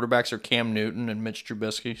two quarterbacks are Cam Newton and Mitch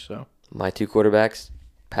Trubisky. So my two quarterbacks,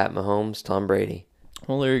 Pat Mahomes, Tom Brady.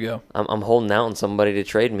 Well, there you go. I'm holding out on somebody to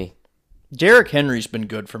trade me. Derrick Henry's been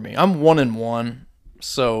good for me. I'm 1-1,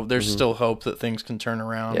 so there's still hope that things can turn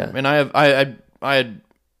around. Yeah. And I had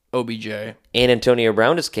OBJ. And Antonio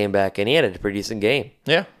Brown just came back, and he had a pretty decent game.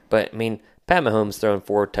 Yeah. But, I mean, Pat Mahomes throwing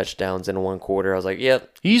 4 touchdowns in one quarter. I was like,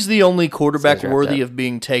 yep. He's the only quarterback worthy of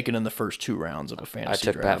being taken in the first 2 rounds of a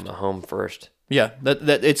fantasy draft. I took Pat Mahomes first. Yeah,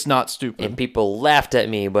 that it's not stupid. And people laughed at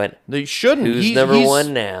me, but they shouldn't. Who's number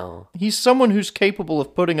one now? He's someone who's capable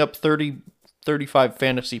of putting up 30, 35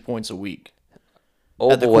 fantasy points a week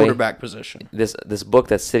at the quarterback position. This book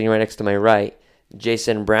that's sitting right next to my right,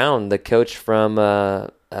 Jason Brown, the coach from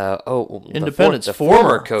Independence, the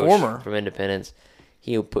former coach from Independence,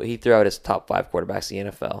 he threw out his top 5 quarterbacks in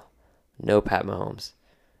the NFL. No Pat Mahomes.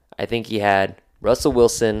 I think he had Russell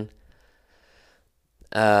Wilson,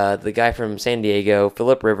 the guy from San Diego,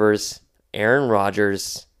 Phillip Rivers, Aaron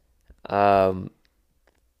Rodgers, Tom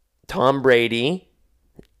Brady,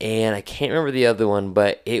 and I can't remember the other one,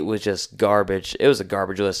 but it was just garbage. It was a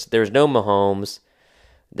garbage list. There was no Mahomes.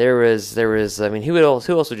 There was. I mean, who else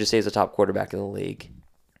would you say is a top quarterback in the league?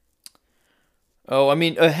 Oh, I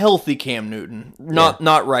mean, a healthy Cam Newton, not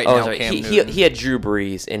right now. Sorry. Cam Newton. He had Drew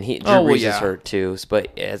Brees, and Drew Brees is hurt too.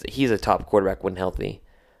 But he's a top quarterback when healthy.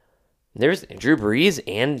 There's Drew Brees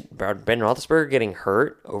and Ben Roethlisberger getting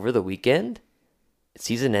hurt over the weekend,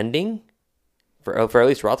 season ending. For at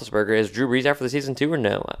least Roethlisberger, is Drew Brees out for the season too, or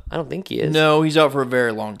no? I don't think he is. No, he's out for a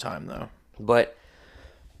very long time though. But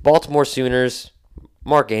Baltimore Sooners,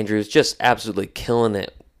 Mark Andrews just absolutely killing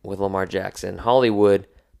it with Lamar Jackson. Hollywood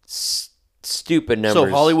stupid numbers. So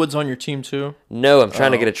Hollywood's on your team too? No, I'm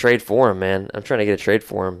trying to get a trade for him, man. I'm trying to get a trade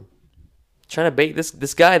for him. Trying to bait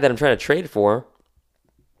this guy that I'm trying to trade for.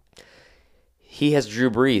 He has Drew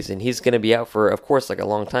Brees, and he's going to be out for, of course, like a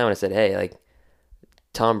long time. And I said, hey, like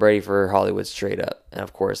Tom Brady for Hollywood straight up. And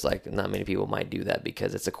of course, like not many people might do that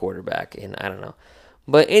because it's a quarterback, and I don't know.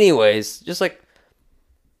 But anyways, just like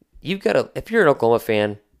if you're an Oklahoma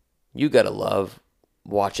fan, you got to love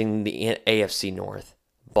watching the AFC North.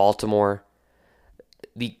 Baltimore.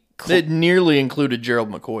 It nearly included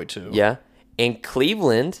Gerald McCoy too. Yeah. And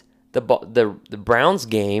Cleveland, the Browns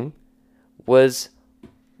game was,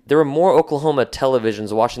 there were more Oklahoma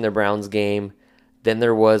televisions watching their Browns game than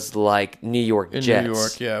there was like New York Jets. In New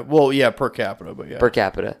York, yeah. Well, yeah, per capita, but yeah. Per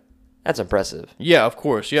capita. That's impressive. Yeah, of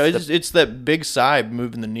course. Yeah, it's that big side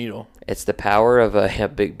moving the needle. It's the power of a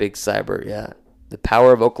big cyber, yeah. The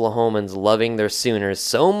power of Oklahomans loving their Sooners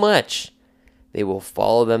so much they will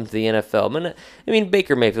follow them to the NFL. I mean,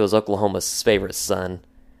 Baker Mayfield is Oklahoma's favorite son.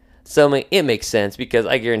 So it makes sense because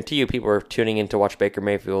I guarantee you people are tuning in to watch Baker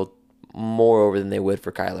Mayfield more over than they would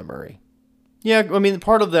for Kyler Murray. Yeah, I mean,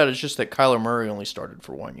 part of that is just that Kyler Murray only started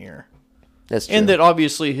for 1 year. That's true. And that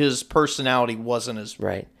obviously his personality wasn't as...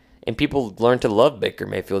 Right. And people learned to love Baker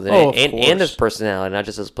Mayfield and his personality, not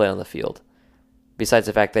just his play on the field. Besides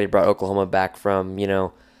the fact that he brought Oklahoma back from,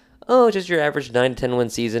 just your average 9-10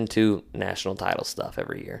 win season to national title stuff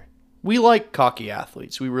every year. We like cocky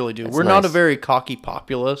athletes. We really do. We're nice. not a very cocky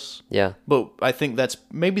populace. Yeah. But I think that's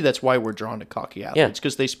why we're drawn to cocky athletes,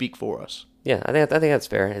 because they speak for us. Yeah, I think that's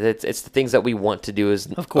fair. It's the things that we want to do as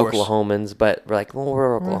Oklahomans, but we're like, well,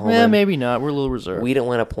 we're Oklahomans. Yeah, maybe not. We're a little reserved. We don't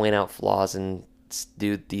want to point out flaws and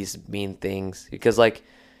do these mean things because, like,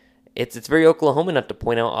 it's very Oklahoma not to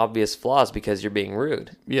point out obvious flaws because you're being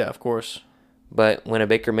rude. Yeah, of course. But when a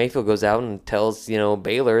Baker Mayfield goes out and tells,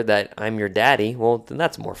 Baylor that I'm your daddy, well, then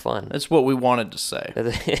that's more fun. That's what we wanted to say.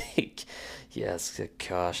 Yes,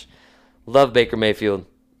 gosh. Love Baker Mayfield.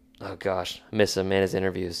 Oh, gosh. I miss him, man, his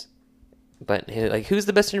interviews. But, like, who's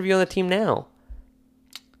the best interview on the team now?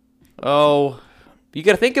 Oh. You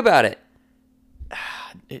got to think about it.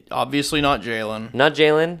 Obviously not Jalen. Not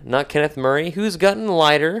Jalen. Not Kenneth Murray. Who's gotten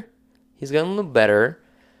lighter? He's gotten a little better.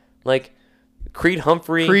 Like, Creed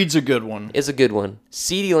Humphrey. Creed's a good one. Is a good one.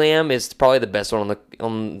 CeeDee Lamb is probably the best one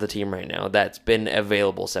on the team right now. That's been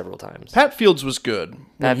available several times. Pat Fields was good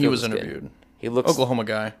when he was Fields interviewed. Good. He looks Oklahoma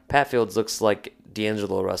guy. Pat Fields looks like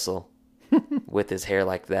D'Angelo Russell with his hair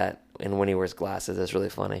like that, and when he wears glasses, that's really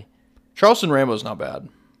funny. Charleston Rambo's not bad.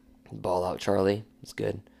 Ball out Charlie. It's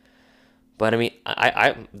good. But I mean,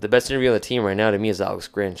 I the best interview on the team right now to me is Alex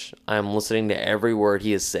Grinch. I'm listening to every word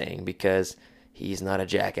he is saying because he's not a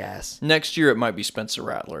jackass. Next year it might be Spencer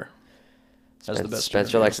Rattler.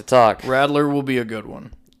 Spencer likes to talk. Rattler will be a good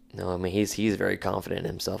one. No, I mean he's very confident in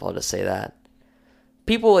himself. I'll just say that.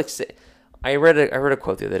 People like say, I read a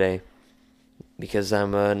quote the other day because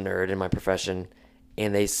I'm a nerd in my profession,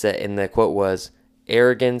 and they said, and the quote was,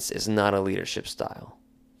 "Arrogance is not a leadership style."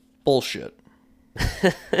 Bullshit.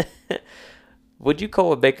 Would you call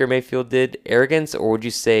what Baker Mayfield did arrogance, or would you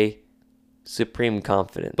say supreme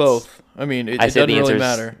confidence? Both. I mean, it doesn't really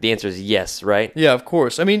matter. The answer is yes, right? Yeah, of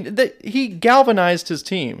course. I mean, he galvanized his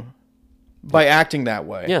team by acting that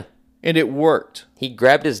way. Yeah. And it worked. He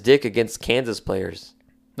grabbed his dick against Kansas players.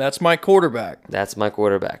 That's my quarterback. That's my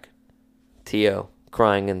quarterback. T.O.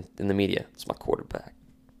 crying in the media. It's my quarterback.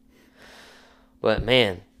 But,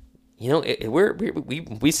 man,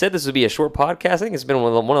 we said this would be a short podcast. I think it's been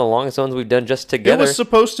one of the longest ones we've done just together. It was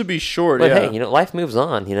supposed to be short, but yeah. Hey, life moves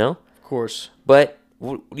on, Of course. But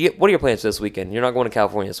what are your plans for this weekend? You're not going to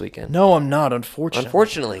California this weekend. No, I'm not, unfortunately.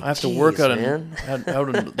 Unfortunately. I have to work out in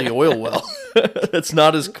the oil well. It's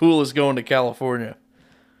not as cool as going to California.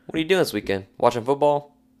 What are you doing this weekend? Watching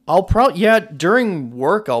football? During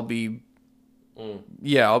work I'll be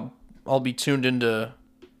I'll be tuned into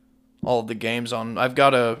all of the games on. I've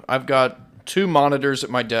got 2 monitors at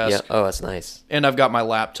my desk. Yeah. Oh, that's nice. And I've got my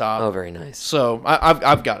laptop. Oh, very nice. So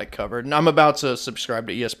I've got it covered, and I'm about to subscribe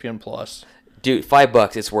to ESPN Plus. Dude,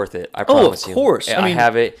 $5, it's worth it. I promise you. Of course. I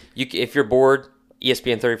have it. If you're bored,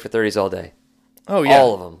 ESPN 30 for 30s all day. Oh yeah,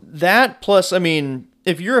 all of them. That plus, I mean,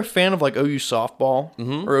 if you're a fan of like OU softball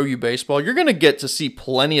or OU baseball, you're gonna get to see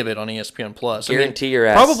plenty of it on ESPN Plus. Guarantee your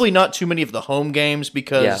ass. Probably not too many of the home games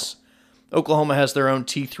because Oklahoma has their own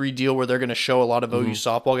T3 deal where they're going to show a lot of OU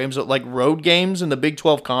softball games, but like road games in the Big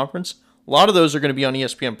 12 Conference. A lot of those are going to be on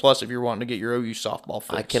ESPN Plus if you're wanting to get your OU softball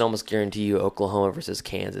fix. I can almost guarantee you Oklahoma versus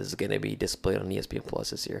Kansas is going to be displayed on ESPN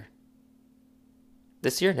Plus this year.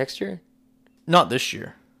 This year? Next year? Not this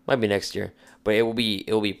year. Might be next year, but it will be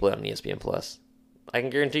played on ESPN Plus. I can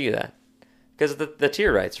guarantee you that Because of the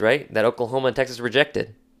tier rights, right? That Oklahoma and Texas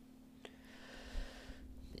rejected.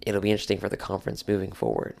 It'll be interesting for the conference moving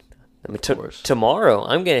forward. I mean, tomorrow,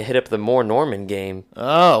 I'm going to hit up the Moore-Norman game.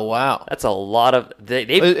 Oh, wow. That's a lot of...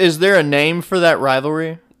 Is there a name for that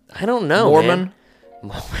rivalry? I don't know, Mormon?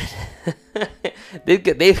 Man. they've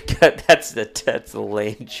got that's the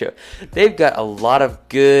lane show. They've got a lot of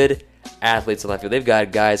good athletes on that field. They've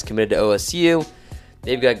got guys committed to OSU.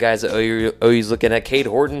 They've got guys at OU's looking at Cade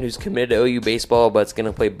Horton, who's committed to OU baseball, but it's going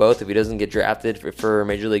to play both if he doesn't get drafted for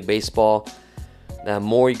Major League Baseball.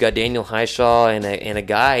 Moore, you got Daniel Highshaw and a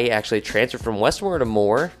guy actually transferred from Westmore to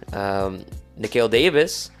Moore, Nikhil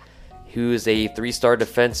Davis, who's a 3-star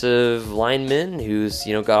defensive lineman who's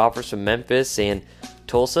got offers from Memphis and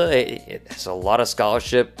Tulsa. There's a lot of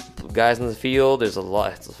scholarship guys in the field. It's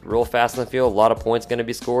real fast in the field. A lot of points going to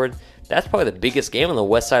be scored. That's probably the biggest game on the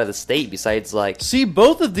west side of the state besides See,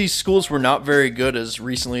 both of these schools were not very good as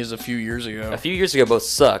recently as a few years ago. A few years ago, both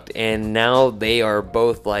sucked, and now they are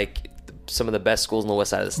both some of the best schools on the west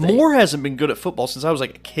side of the state. Moore hasn't been good at football since I was a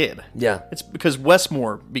kid. Yeah. It's because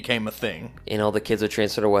Westmore became a thing. And all the kids would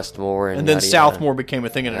transfer to Westmore. And then Southmore became a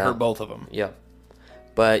thing, and it hurt both of them. Yeah.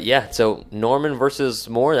 But, yeah, so Norman versus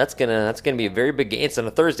Moore, that's gonna be a very big game. It's on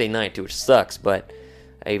a Thursday night, too, which sucks, but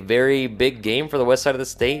a very big game for the west side of the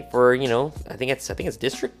state for, I think it's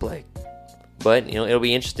district play. But, it'll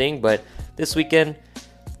be interesting. But this weekend,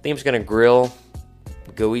 I think I'm just going to grill,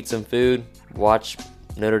 go eat some food, watch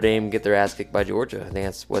Notre Dame get their ass kicked by Georgia. I think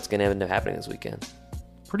that's what's going to end up happening this weekend.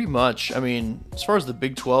 Pretty much. I mean, as far as the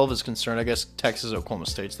Big 12 is concerned, I guess Texas Oklahoma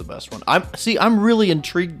State's the best one. I'm really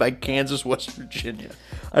intrigued by Kansas West Virginia.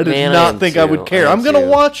 I did not think I would care. I'm going to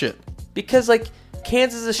watch it because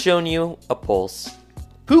Kansas has shown you a pulse.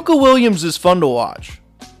 Puka Williams is fun to watch.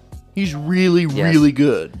 He's really really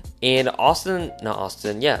good. And Austin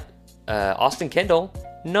Kendall,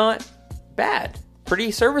 not bad,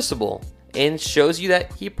 pretty serviceable. And shows you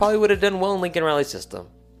that he probably would have done well in Lincoln Riley's system.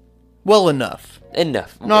 Well enough.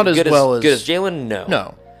 Not as good as Jalen, no.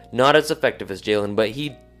 No. Not as effective as Jalen, but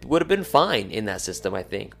he would have been fine in that system, I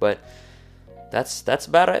think. But that's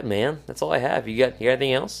about it, man. That's all I have. You got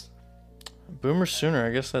anything else? Boomer Sooner,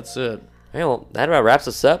 I guess that's it. All right, well, that about wraps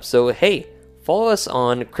us up. So, hey, follow us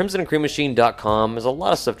on crimsonandcreammachine.com. There's a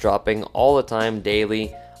lot of stuff dropping all the time,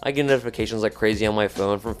 daily. I get notifications like crazy on my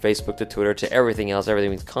phone, from Facebook to Twitter to everything else, everything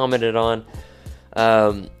we've commented on.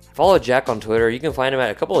 Follow Jack on Twitter. You can find him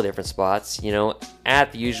at a couple of different spots,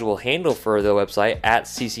 at the usual handle for the website, at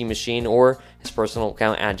CC Machine, or his personal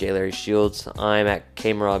account, at J. Larry Shields. I'm at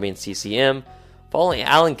Kamiar and CCM. Follow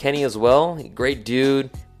Alan Kenny as well. Great dude,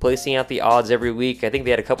 placing out the odds every week. I think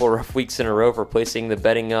they had a couple of rough weeks in a row for placing the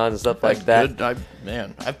betting odds and stuff like that.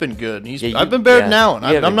 I've been good. I've been better now.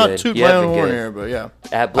 I'm not tooting my own horn here, but yeah.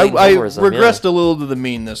 I regressed a little to the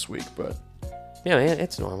mean this week, but yeah, man,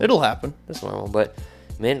 it's normal. It'll happen. It's normal, but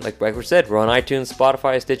man, like we said, we're on iTunes,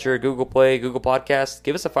 Spotify, Stitcher, Google Play, Google Podcasts.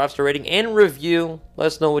 Give us a 5-star rating and review. Let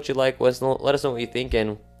us know what you like. Let us know what you think, and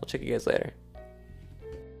we'll check you guys later.